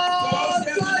All the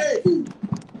people.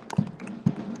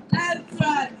 Left,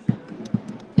 right.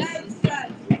 Left,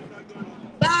 right.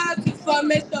 Back to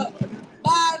formation.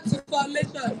 Back to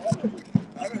formation.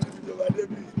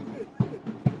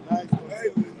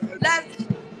 Left,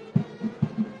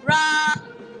 right,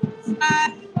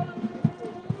 right.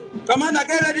 Commander,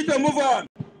 get ready to move on.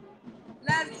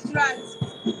 Left, right.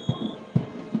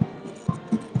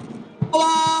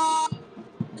 Our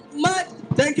march.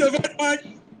 Thank you very much.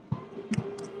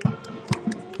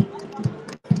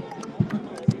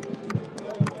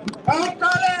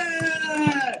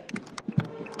 Okale!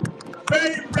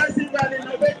 Very impressive and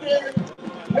innovative.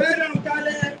 Very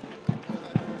Okale.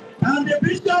 And the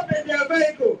bishop in their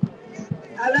vehicle.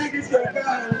 I like this your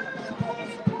car.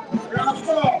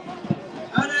 RAV4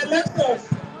 and a Lexus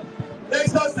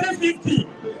 350.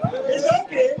 It's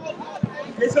okay.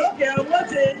 It's okay. I'm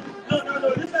watching. No.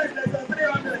 This one is Lexus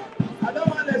 300. I don't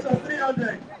want Lexus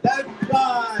 300. That's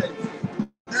right.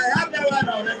 I have that one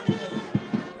already.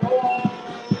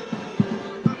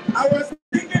 I was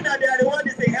thinking that they are the one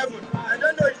is in heaven. I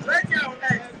don't know. It's right here on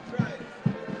earth.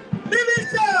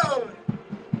 Livingstone.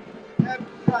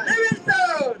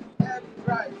 Livingstone. Left,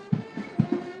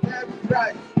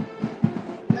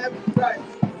 right.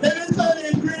 Livingstone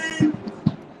in green.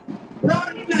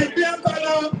 Brown Nigerian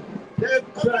color.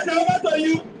 Left, right. Over to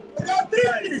you. We got 3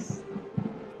 minutes.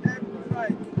 Left,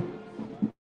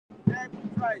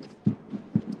 right.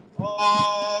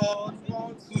 Oh,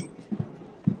 1, 2.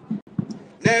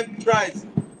 Left, right.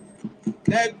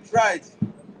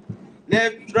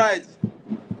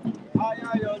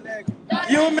 Higher your legs.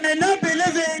 You may not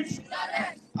believe it.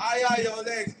 Higher your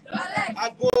legs.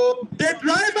 Above. The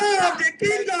driver of the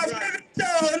king of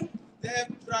Livingstone,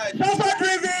 left, right. Chauffeur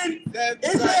driven, left,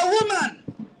 is right. A woman.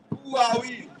 Who are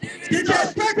we? She's a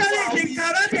specialist in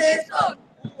karate.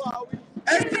 Who are we? A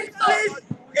specialist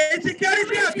in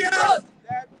security affairs.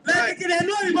 Like you can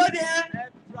know everybody there.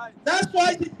 That's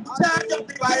why she's in charge of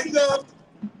the king of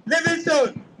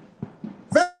Livingstone.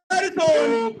 Very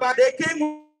soon, the king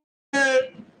will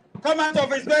come out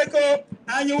of his vehicle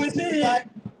and you will see him.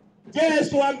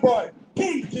 JS1 boy,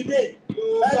 king today. By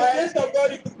the grace of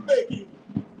God, he could be a king.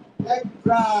 Left,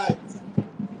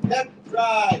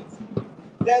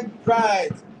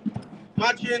 right.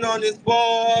 Marching on the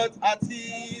spot, at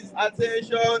ease,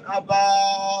 attention,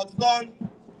 about done.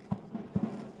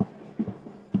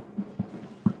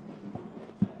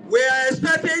 We are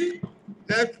expecting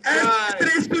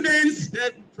three students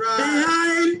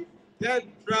behind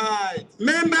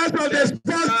members of the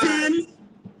sports team,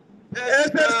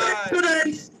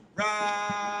 students,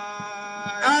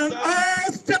 and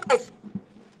all staff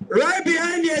right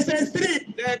behind the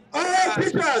SS3. All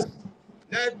teachers.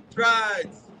 Left, right.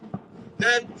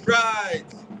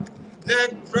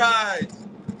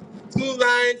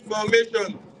 Two-line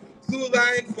formation.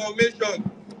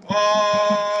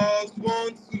 All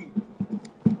 1, 2.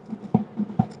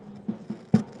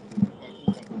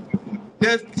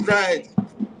 Left, right.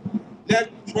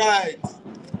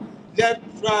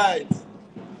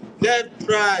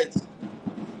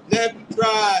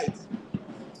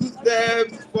 2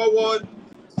 steps forward,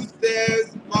 2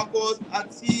 steps backwards,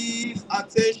 at ease,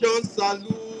 attention,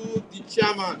 salute the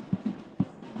chairman.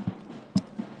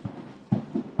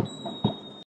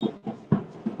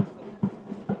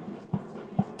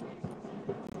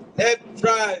 Left,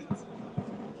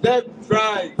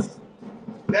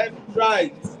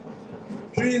 right.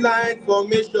 3-line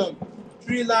formation.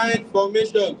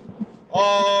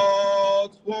 All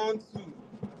 1, 2.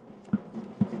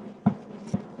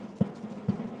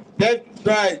 Left,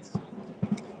 right.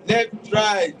 Left,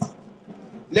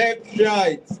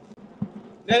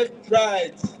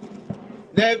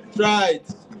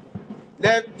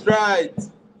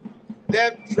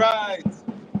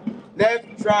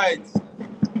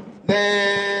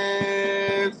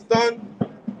 turn.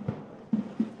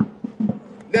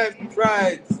 Left,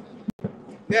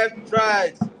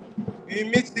 right. We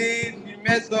mix it, we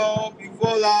mess up, we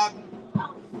fall out.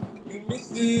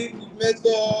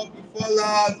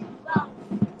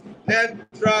 Left,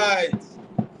 right.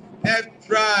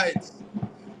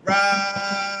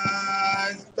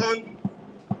 Right, turn.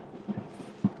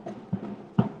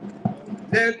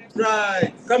 Left,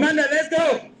 right. Commander, let's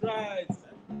go.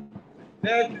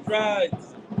 Left, right.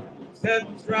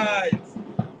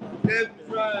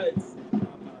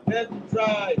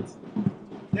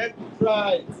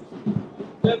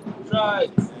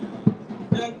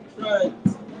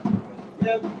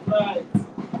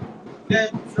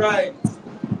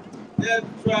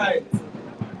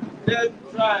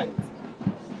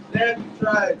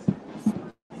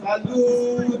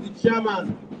 Salute the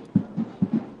chairman.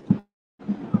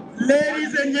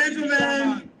 Ladies and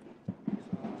gentlemen,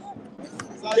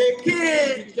 the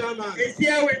king is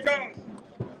here with us.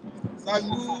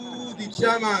 Salute the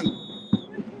chairman.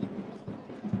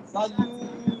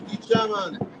 Salute the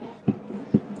chairman.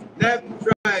 Left,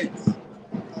 right.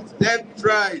 Left,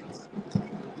 right.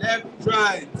 Left,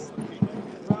 right.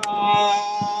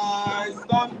 Right.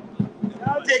 Stop.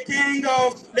 Now the king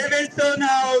of Livingstone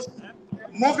House,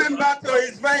 moving back to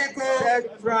his vehicle,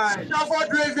 Left, right. shuffle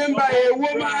driven by a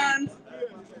woman,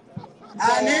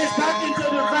 and he's back into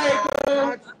the vehicle.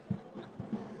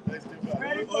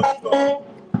 Very powerful.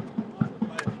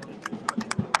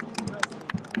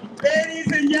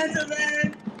 Ladies and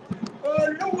gentlemen,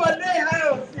 Oluwole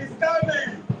House is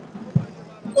coming.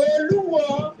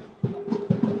 Oluwo,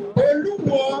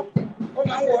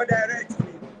 come on, word directly.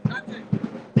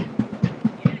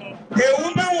 A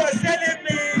woman was telling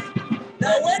me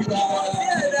that when she was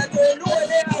here, that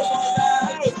Oluwole House was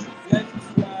the house.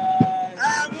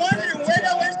 I'm wondering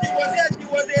whether when she was here, she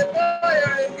was a boy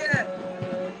or a girl.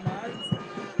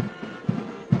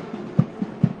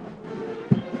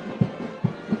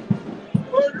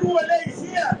 Oluwole is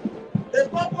here, the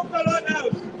purple colored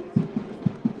house.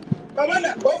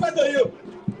 Commander, over to you.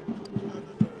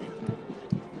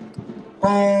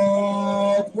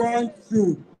 1,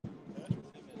 2.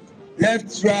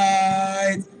 Left,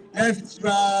 right, left,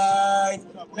 right,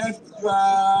 left,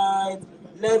 right,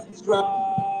 left,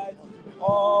 right.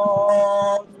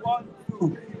 1,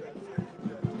 2.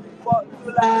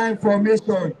 4-line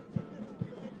formation.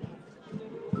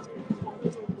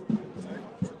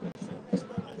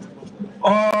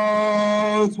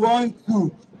 Alt 1,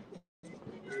 2.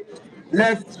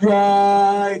 Left,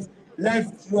 right,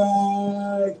 left,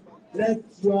 right,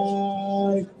 left,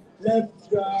 right, left,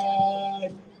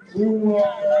 right.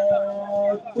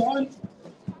 1.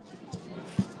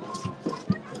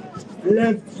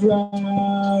 Left,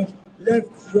 right,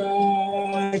 left,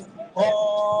 right.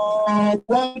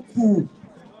 1, 2.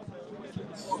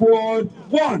 Forward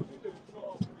 1,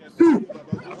 2,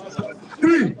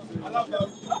 3,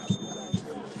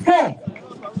 4.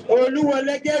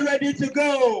 Oluwole, get ready to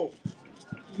go.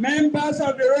 Members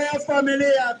of the royal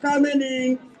family are coming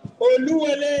in.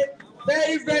 Oluwole,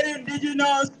 very, very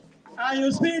indigenous, and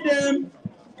you see them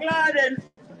clad in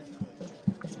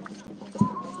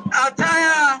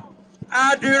attire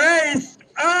at the race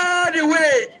all the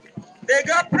way. They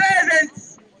got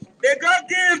presents, they got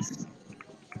gifts,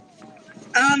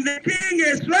 and the king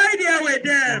is right there with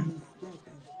them.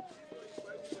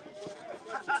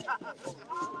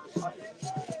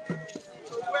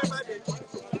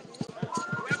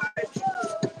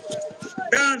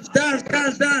 Dance, dance,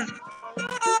 dance, dance.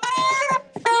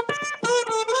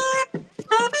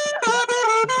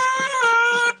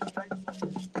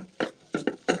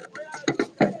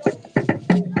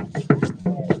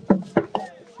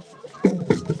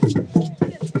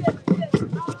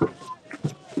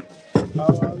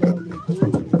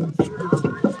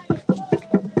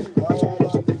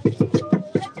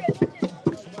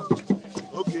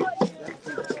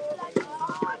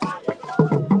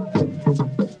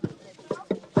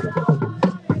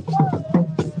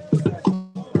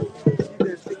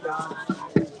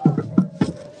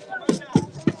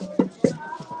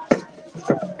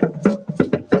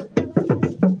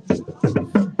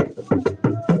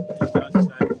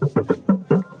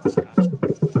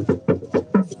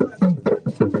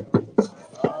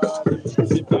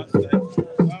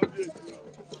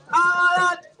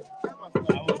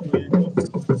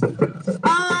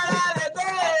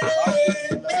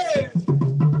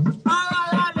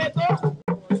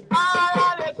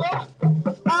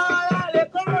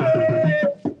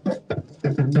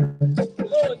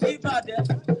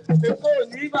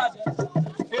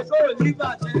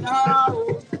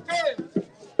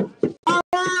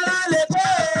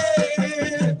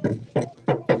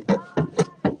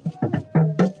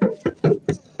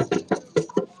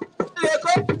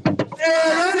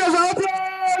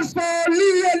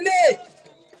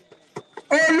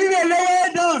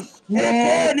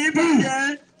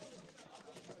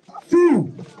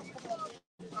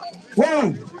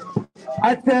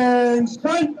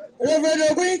 Attention! Reverend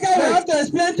Oguinka will have to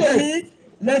explain to me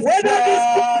Left, whether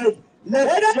right,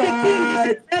 left, the king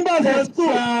right, is a member of your school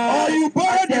or you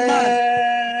borrow the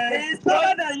man. He is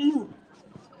taller than you.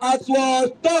 As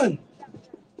was done.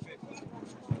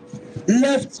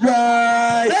 Left,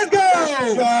 right. Let's go.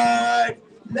 Left, right.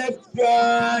 Left,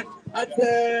 right.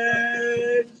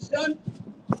 Attention.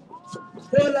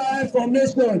 4-line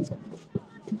formation.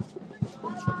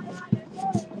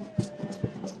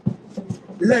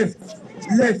 Left,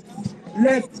 left,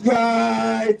 left,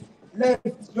 right,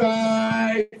 left,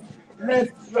 right,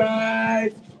 left,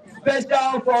 right.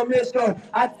 Special formation.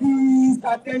 Artist,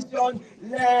 attention,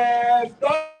 left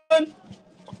on.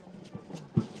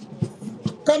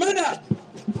 Commander.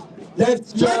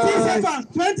 Left, 20 right. seconds.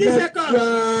 20 Left, seconds.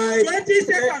 right. 20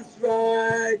 seconds. Left,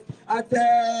 right.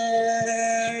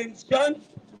 Attention.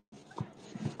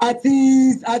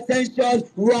 Artist, attention,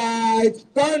 right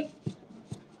turn.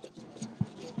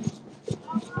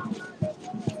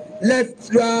 Left,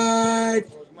 right,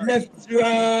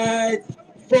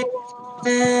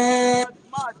 forward,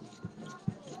 march.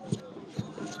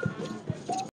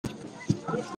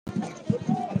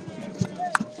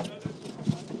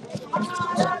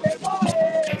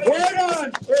 Hold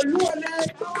on.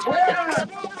 Oluwole. Hold on.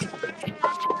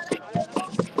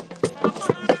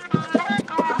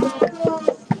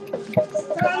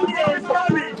 Stanley is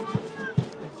coming.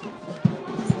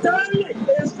 Stanley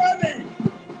is coming.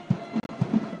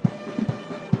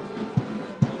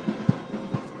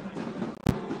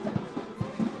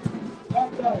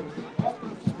 Up down, up,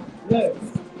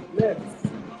 left, left,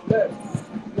 left,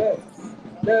 left,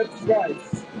 left, right,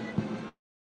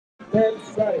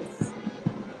 left, right,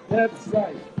 left,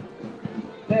 right,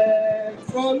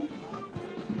 left on,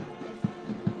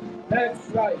 left,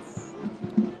 right,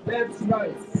 left,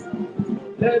 right,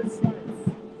 left, right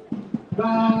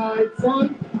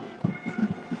on,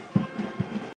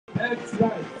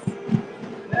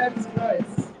 left, right,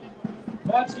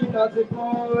 marching at the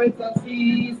point,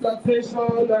 assist,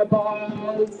 attention, about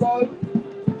on,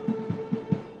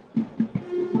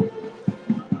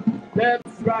 left,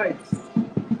 right,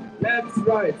 left,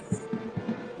 right,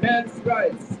 left,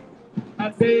 right,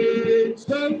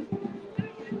 attention,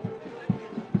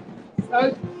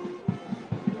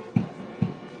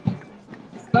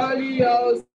 study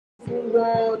house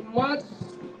forward march.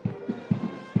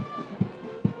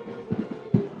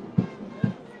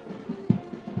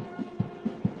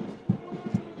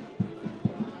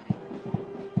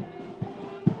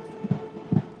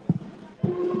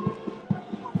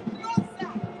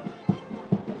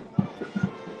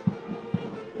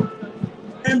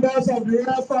 Members of the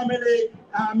royal family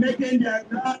are making their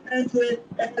grand entry.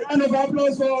 A round of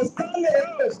applause for Stanley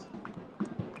Host.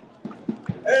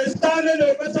 A standing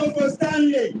ovation for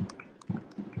Stanley.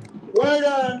 Well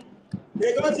done.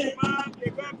 They got Imam,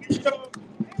 they got Bishop,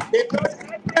 they got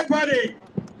everybody.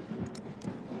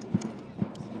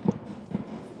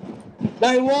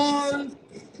 Line one,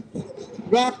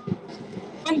 rock.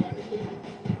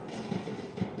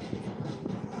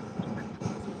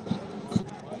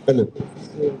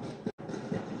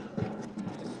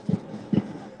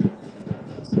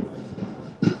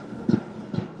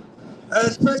 A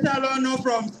special honor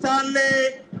from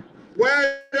Stanley.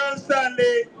 Well done,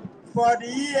 Stanley, for the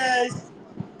ES.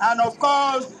 And of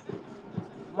course,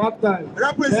 Mark time.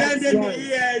 representing That's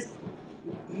the ES,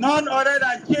 none other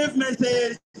than Chief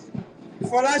Mrs.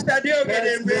 Folashade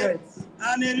Ogedengbe. right.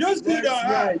 And it looks good on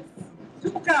her. Right.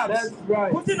 2 caps. That's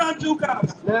right. Putting on 2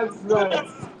 caps. That's right.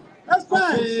 That's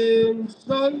fine.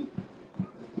 Attention.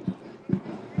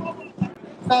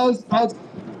 Out.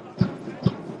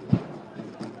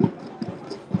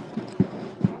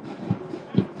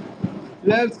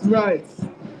 Left, right.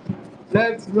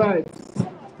 Left, right.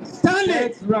 Stanley,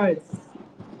 Left, right.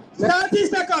 30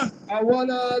 seconds. I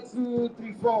wanna 2,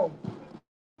 3, 4.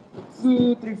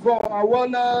 2, 3, 4. I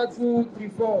wanna 2, 3,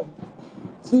 4.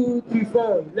 2, 3,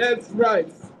 4. Left, right.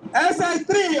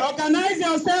 SS3, organize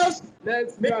yourselves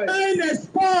Left, right. behind the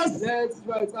sports. Left,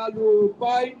 right. Hello,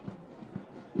 bye.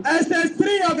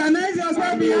 SS3, organize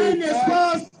yourself behind the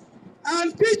sports.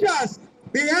 And teachers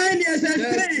behind the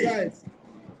SS3.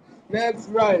 Left,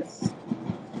 right.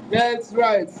 Left,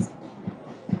 right.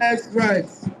 Left, right.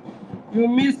 You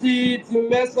miss it, you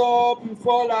mess up, you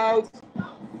fall out.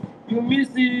 You miss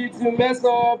it, you mess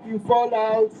up, you fall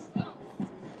out.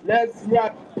 Left,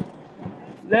 right.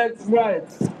 Left, right.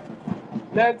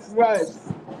 Left, right.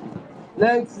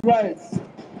 Left, right.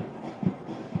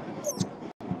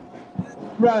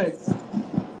 Right.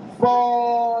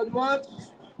 Forward march.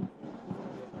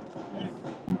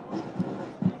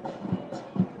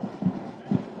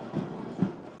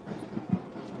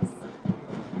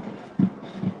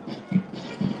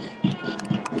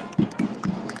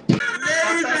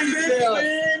 Ladies and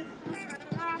gentlemen,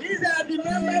 these are the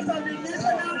members of the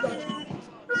national team.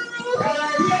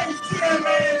 Here is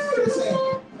C.M.S.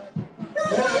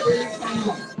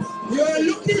 You are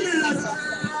looking at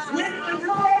with the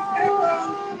first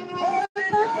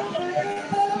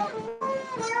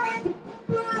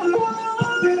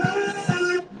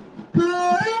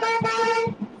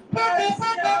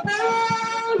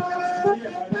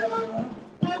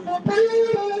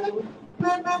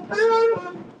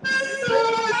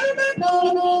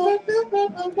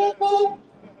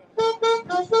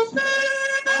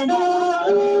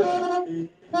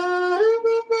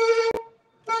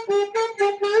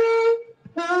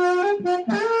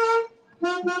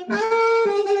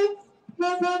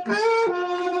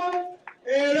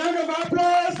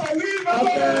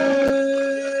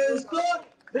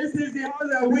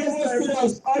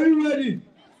Are you ready?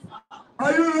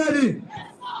 Are you ready?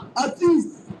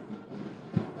 Artist.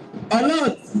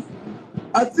 Alert.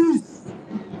 Artist.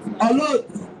 Alert.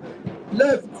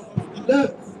 Left.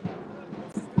 Left.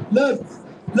 Left.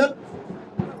 Left.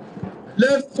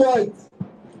 Left, right.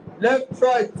 Left,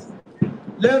 right.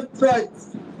 Left, right.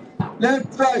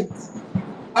 Left, right.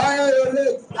 Higher your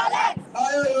legs.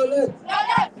 Higher your legs.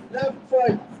 Left,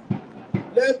 right.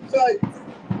 Left, right.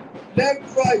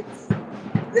 Left, right.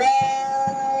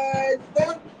 Right.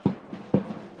 Stop.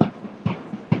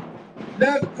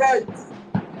 Left, right.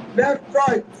 Left,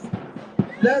 right.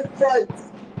 Left, right.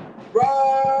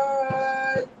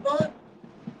 Right. Stop.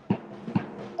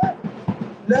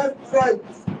 Left, right.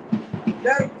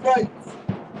 Left, right.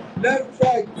 Left,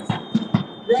 right.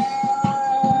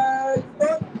 Right.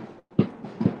 Stop.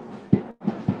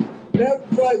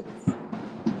 Left, right.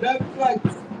 Left, right.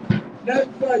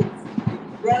 Left, right.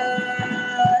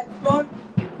 Right. Stop.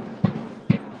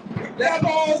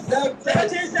 Left, left,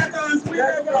 30 seconds.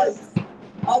 Left, right.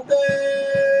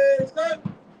 Attention.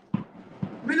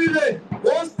 Middle,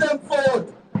 one step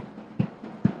forward.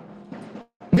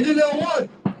 Middle one,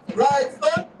 right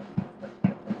stop.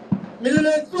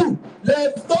 Middle two,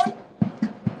 left stop.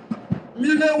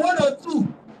 Middle one or two,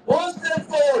 one step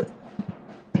forward.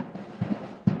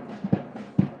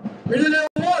 Middle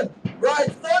one,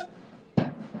 right stop.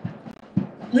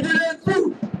 Middle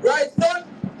two, right stop.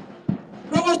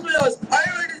 Provost players, are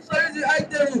you ready to salute the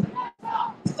item?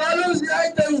 Salute the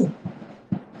item.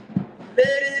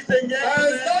 Ladies and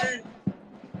gentlemen,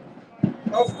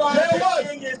 of course, Day one,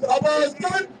 is about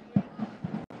son.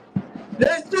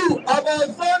 Day two, about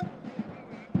son.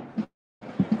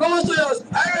 Provost players,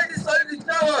 are you ready to salute the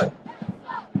shower?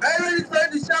 Are you ready to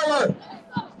salute the shower?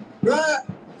 Right,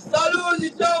 salute the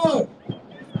shower.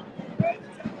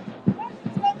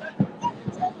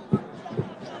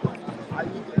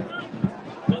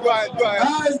 Go ahead.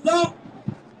 Eyes up.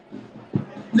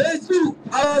 Let's do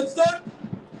our son.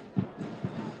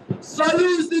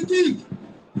 Salute the king.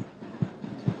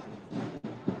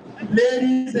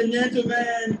 Ladies and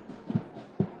gentlemen,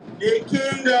 the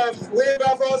king of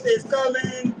Wilberforce is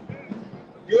coming.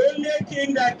 The only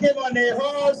king that came on a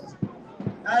horse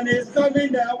and is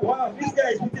coming down. Wow, this guy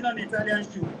is putting on Italian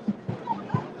shoes.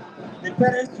 The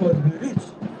parents must be rich.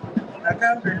 I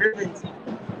can't believe it.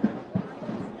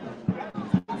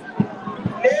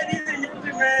 Ladies and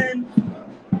gentlemen,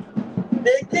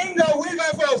 the king of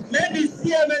Wilberforce made the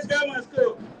C.M.S. grammar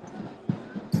school.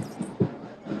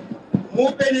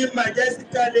 Moving in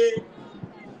majestically.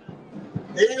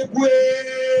 Igwe.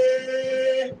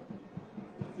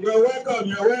 You're welcome,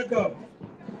 you're welcome.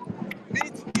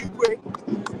 Meet Igwe.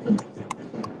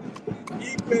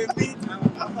 Igwe, meet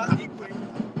Papa Igwe.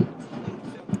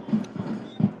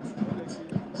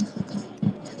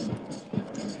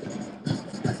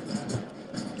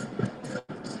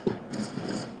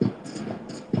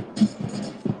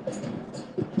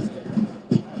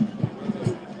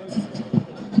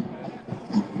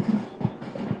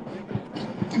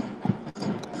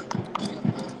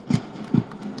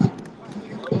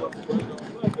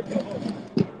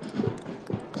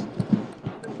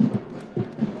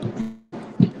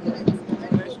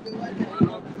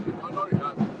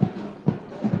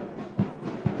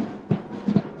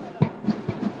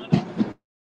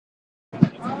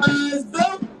 Eyes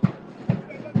up.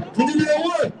 Middle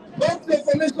one, box your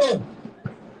formation.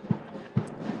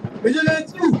 Middle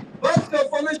two, box your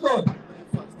formation.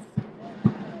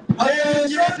 Ladies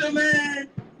and gentlemen,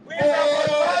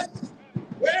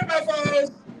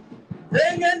 Wilberforce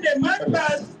bringing the match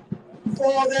pass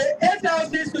for the 8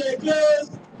 houses to a close.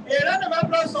 A round of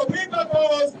applause for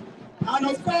Wilberforce. And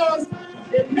of course,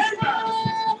 the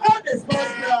members of the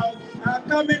sports club are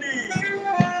coming in.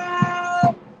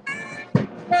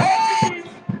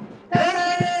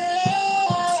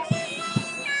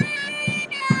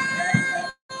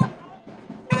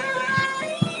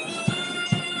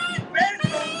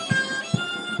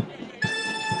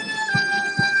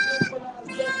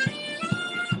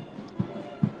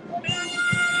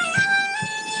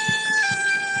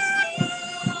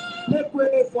 Make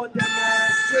way for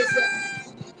demonstration.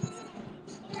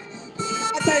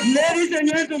 Ladies and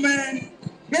gentlemen,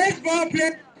 baseball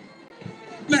players,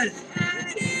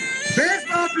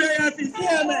 baseball players in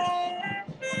C.M.S.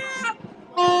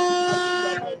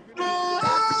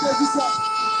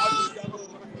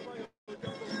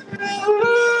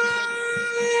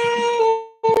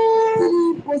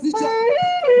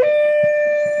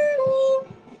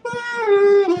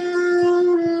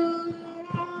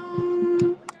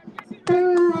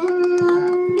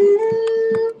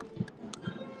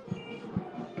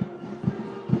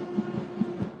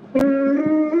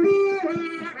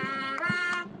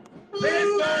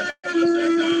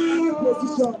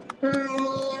 solution.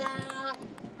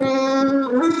 I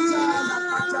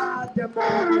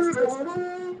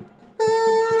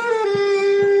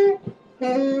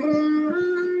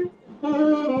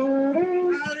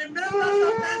remember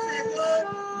some times ago,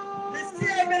 the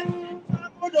C.M.S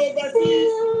traveled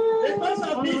overseas because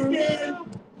of this game.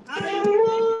 And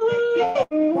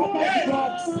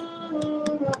yes,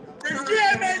 the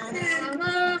C.M.S team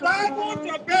traveled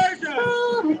to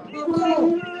Belgium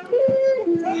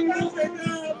sometimes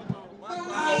ago.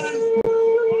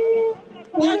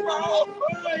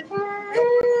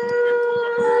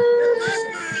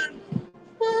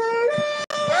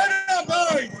 And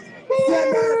boys.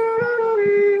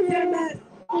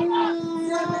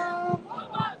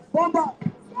 Bomba!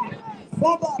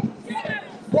 Bomba!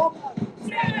 Bomba!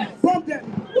 Bomb them!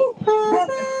 Bomb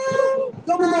them!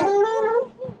 Double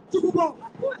bomb! Triple bomb!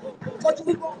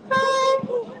 Quadruple bomb!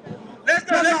 Let's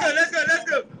go.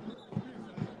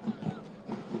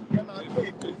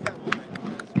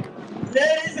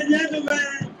 Ladies and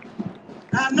gentlemen,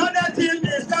 another team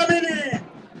is coming in.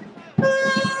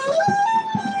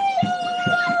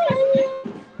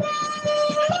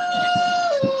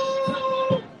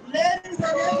 Ladies and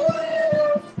gentlemen,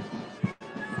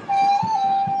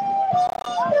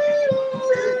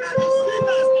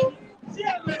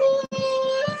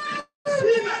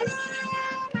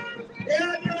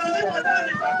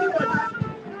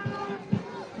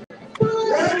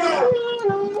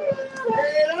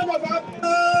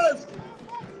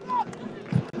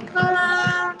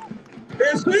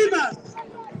 the swimmers.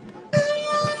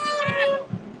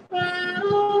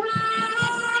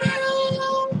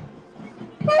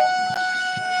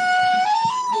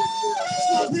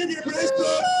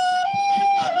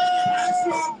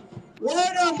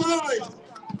 Well done, boys.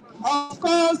 Of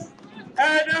course,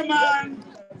 Elderman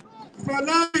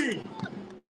Folari.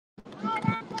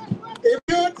 He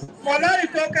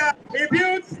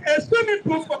built a swimming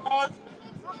pool for us,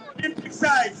 Olympic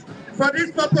size, for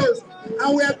this purpose,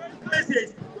 and we are going to use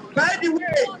it. By the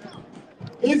way,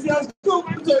 if your school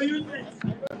wants to use it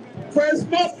for a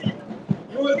small fee,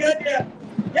 you will get there.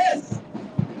 Yes,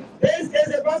 this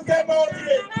is a basketball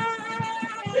team.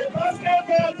 The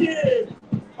basketball team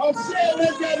of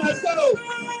C.M.S and myself.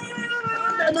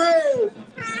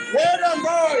 Well done,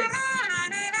 boys.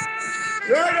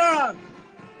 Well done.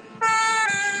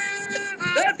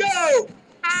 Let's go.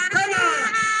 Come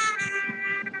on.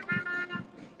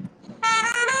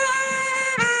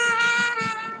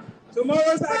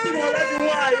 Tomorrow's acting on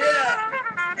everyone here.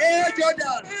 Hey,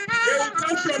 Jordan. They will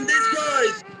come from these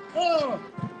boys. Oh,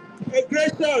 a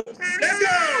great shot. Let's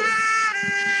go.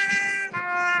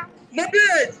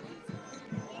 Motivate.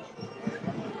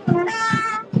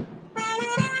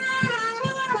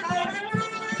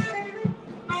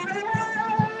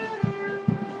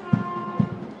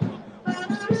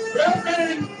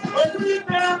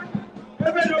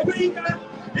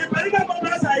 The Bariga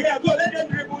Bombers are here. Go, let them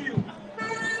dribble you.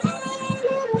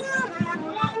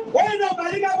 Why not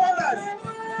Bariga Bombers?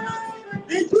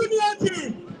 The junior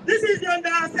team. This is the under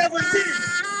 17.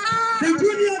 The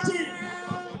junior team.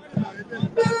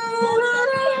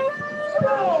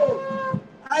 Oh,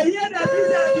 I hear that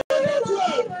these are the under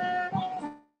 12.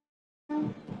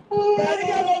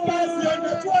 Bariga Bombers, the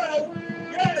under 12.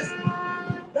 Yes.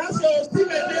 That's your team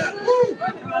there.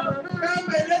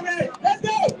 Let's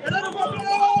go! Another one!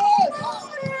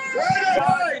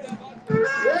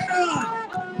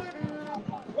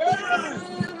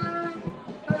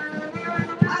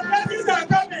 Athletics are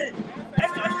coming!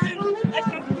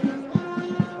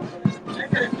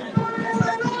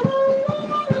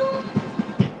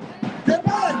 The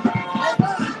ball!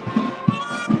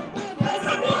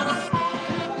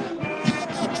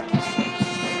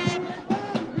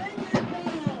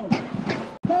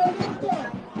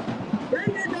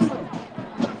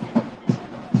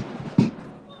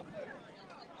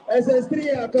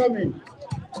 SS3 are coming.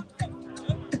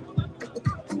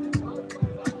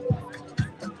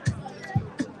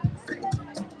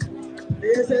 The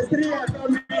SS3 are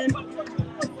coming.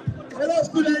 Hello,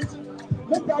 students.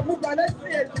 Move down. Let's see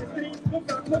SS3. Move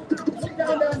down. Move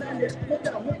down.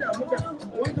 I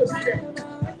want to see them.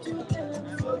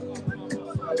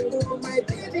 My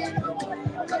baby.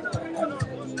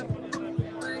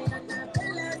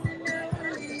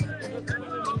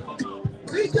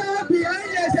 Richard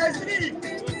behind SS3.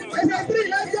 SS3,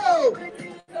 let's go.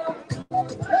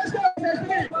 Let's go,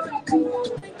 SS3.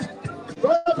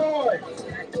 Brother boy.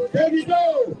 There we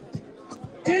go.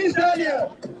 He's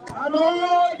Daniel. And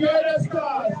all the other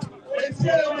stars. It's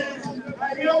C.M.S.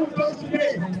 and here with us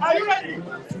today. Are you ready?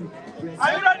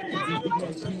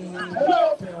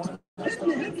 Hello.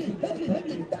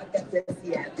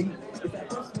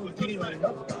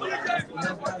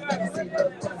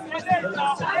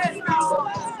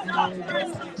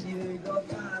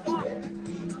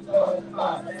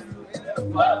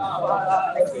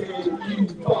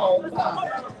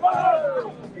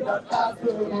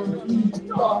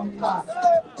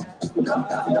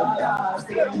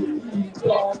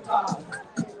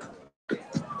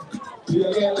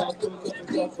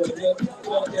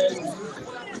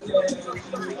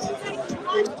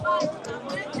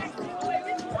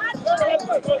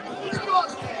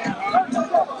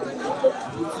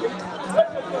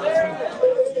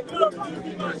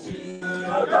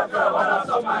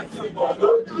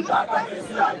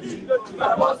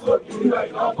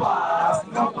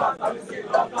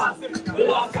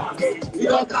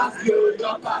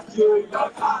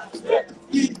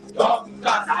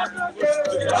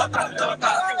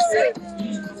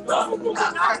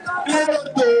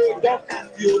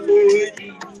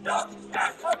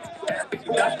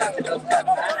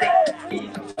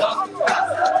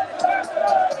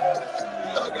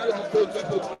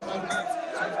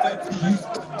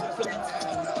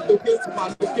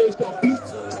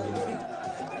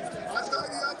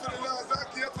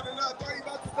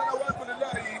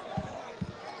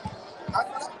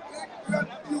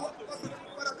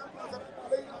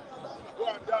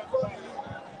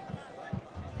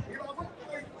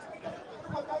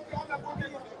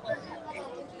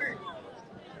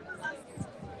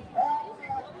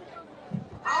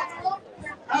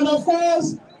 And of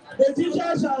course, the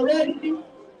teachers are ready.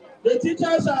 The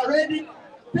teachers are ready.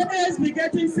 Parents be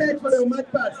getting set for the march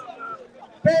pass.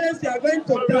 Parents, they are going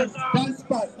to dance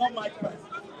pass, not march pass.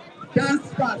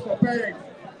 Dance pass for parents.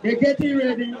 They're getting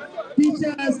ready.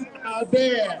 Teachers are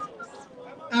there.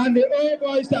 And the old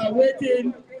boys are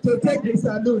waiting to take the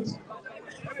salute.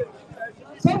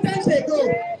 Sometimes they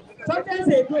go. Sometimes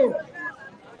they go.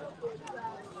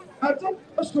 I told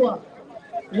Joshua,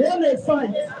 when they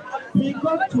fight, he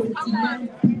got 29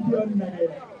 billion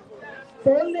naira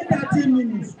for only 30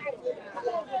 minutes.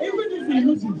 Even if he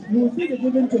loses, you will see the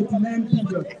given 29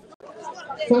 billion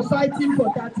for fighting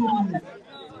for 30 minutes.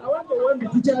 I want to warn the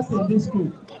teachers in this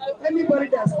school. Anybody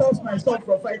that stops my son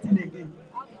from fighting again,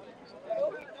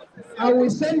 I will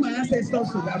send my ancestors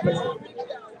to that person.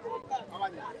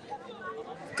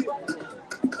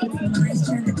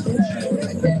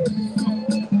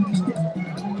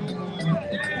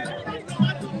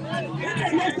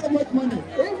 I make so much money.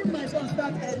 Even my son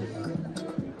start early.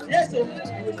 Yes, sir.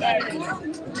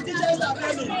 The teachers are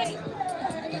coming.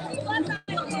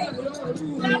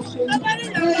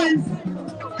 Please,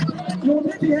 you will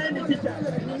be behind the teachers.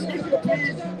 If you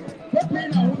please, don't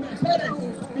men and women,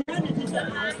 parents, behind the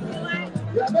teachers.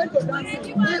 We are going to dance.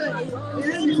 Parents,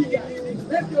 behind the teachers.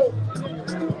 Let's go.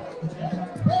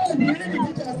 Parents, behind the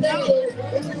teachers. Let's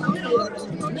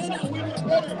go. Men and women,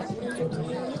 parents.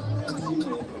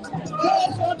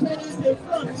 Just one parents in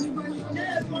front.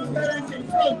 Just one parents in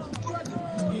front.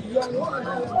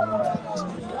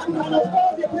 And of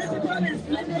course, the principal is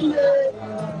leading the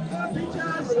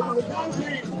teachers of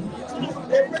dancing.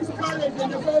 The principal is in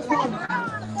the first one.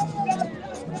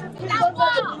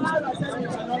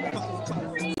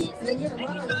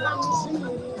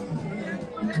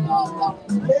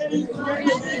 Ladies,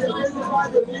 gentlemen, the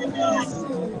principal, the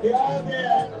babies, they are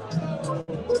there.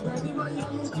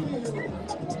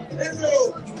 Let's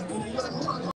go.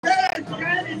 Yes,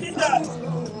 behind the teachers.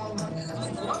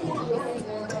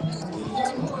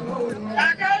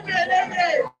 I can't believe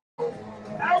it.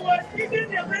 I was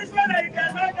teaching the principal that you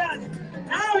cannot dance.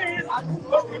 Now he is.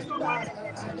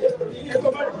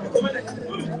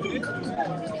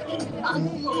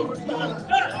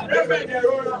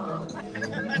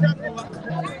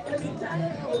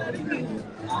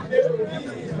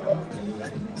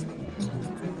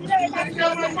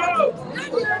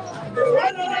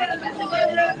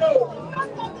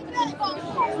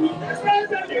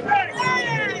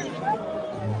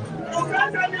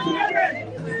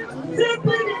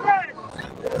 Simply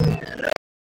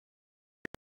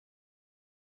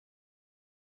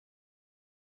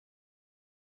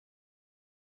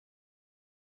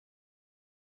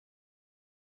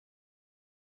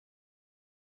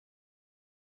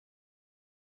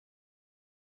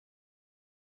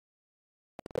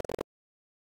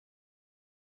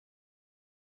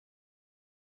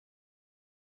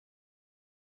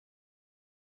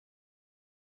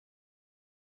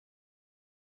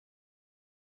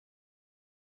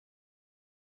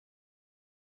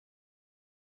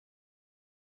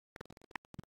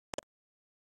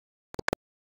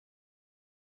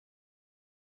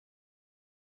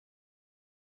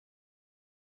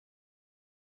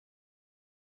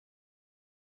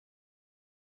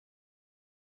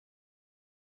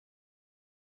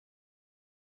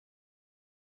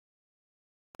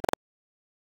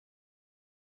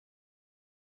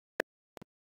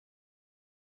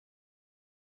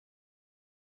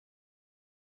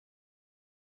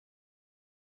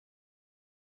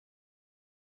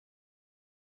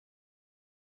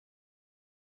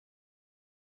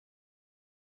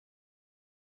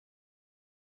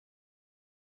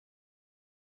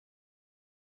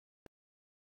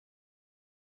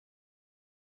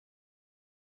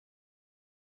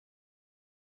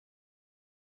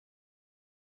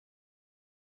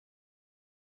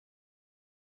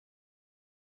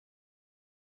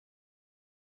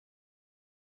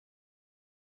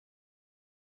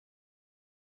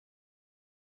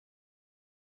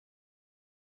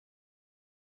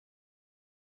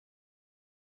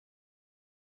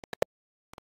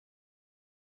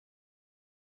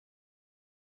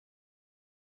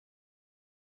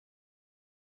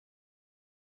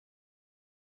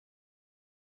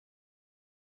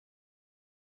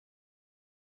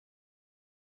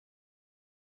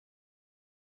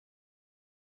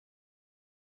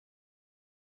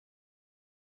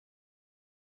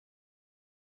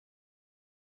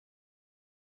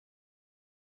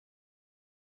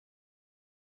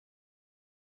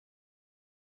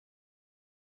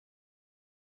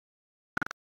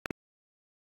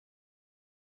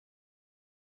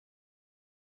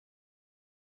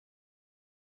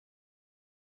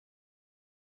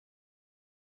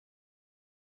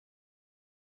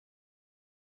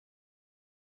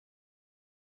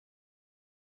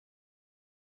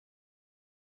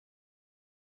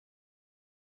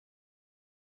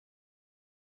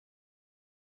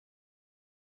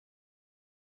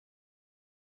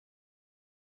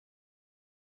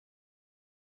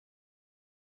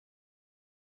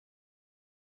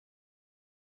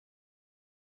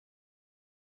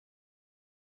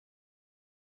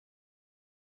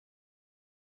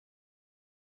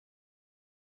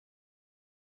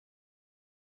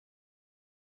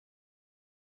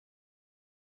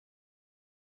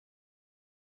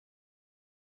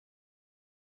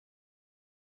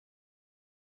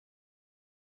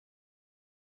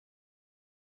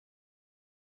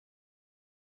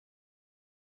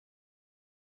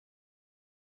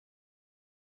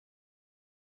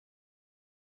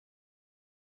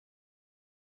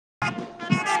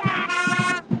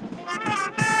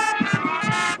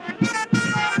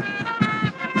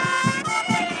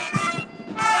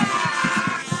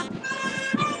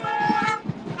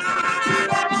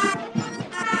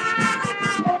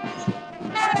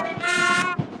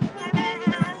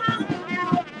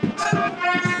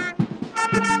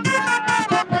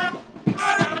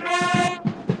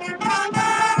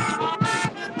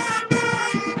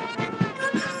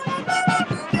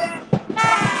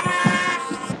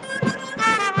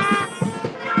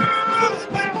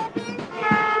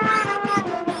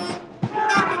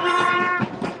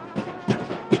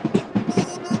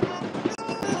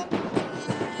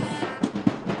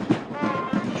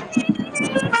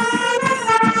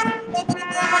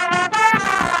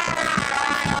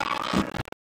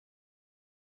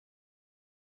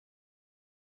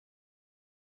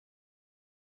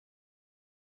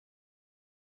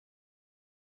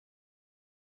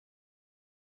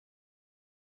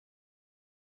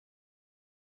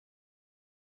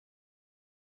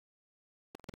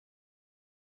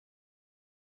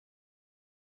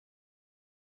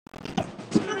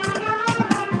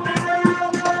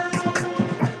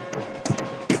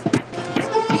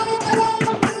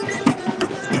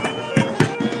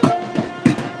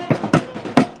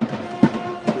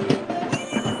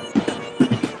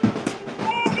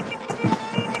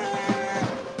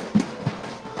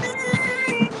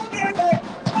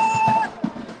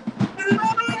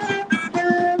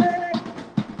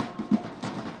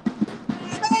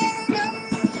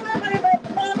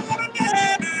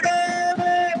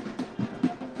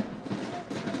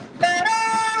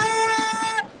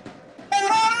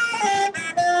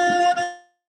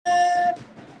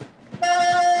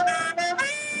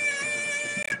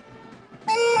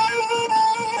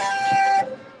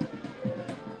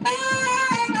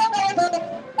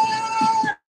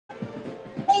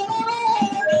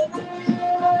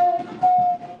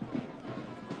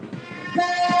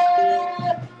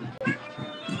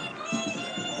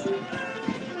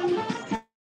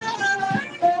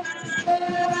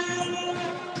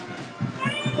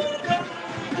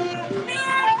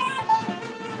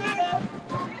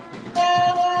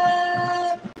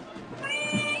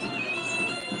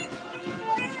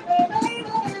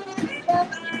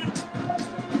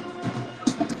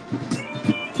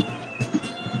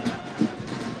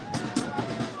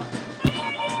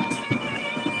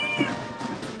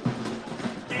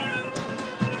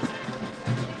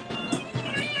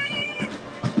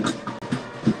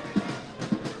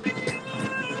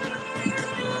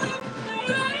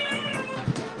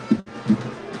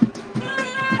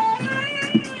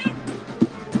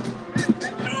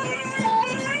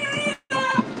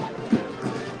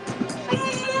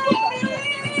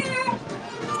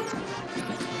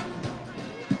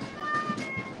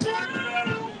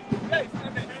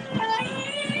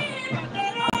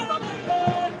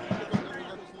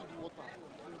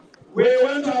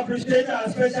appreciate our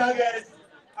special guests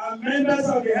and members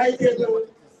of the high table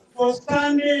for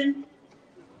standing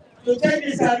to take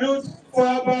the salute for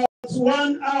about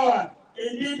 1 hour.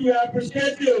 Indeed, we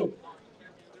appreciate you.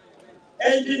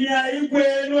 Engineer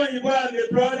Igwe Noyibo and the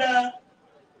brother,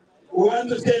 we want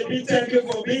to say a big thank you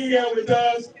for being here with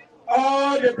us.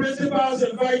 All the principals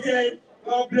invited,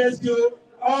 God bless you.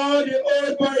 All the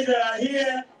old boys that are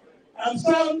here, and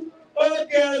some old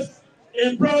girls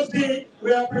in Proxy,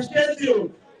 we appreciate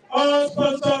you. All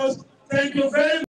sponsors, thank you very much.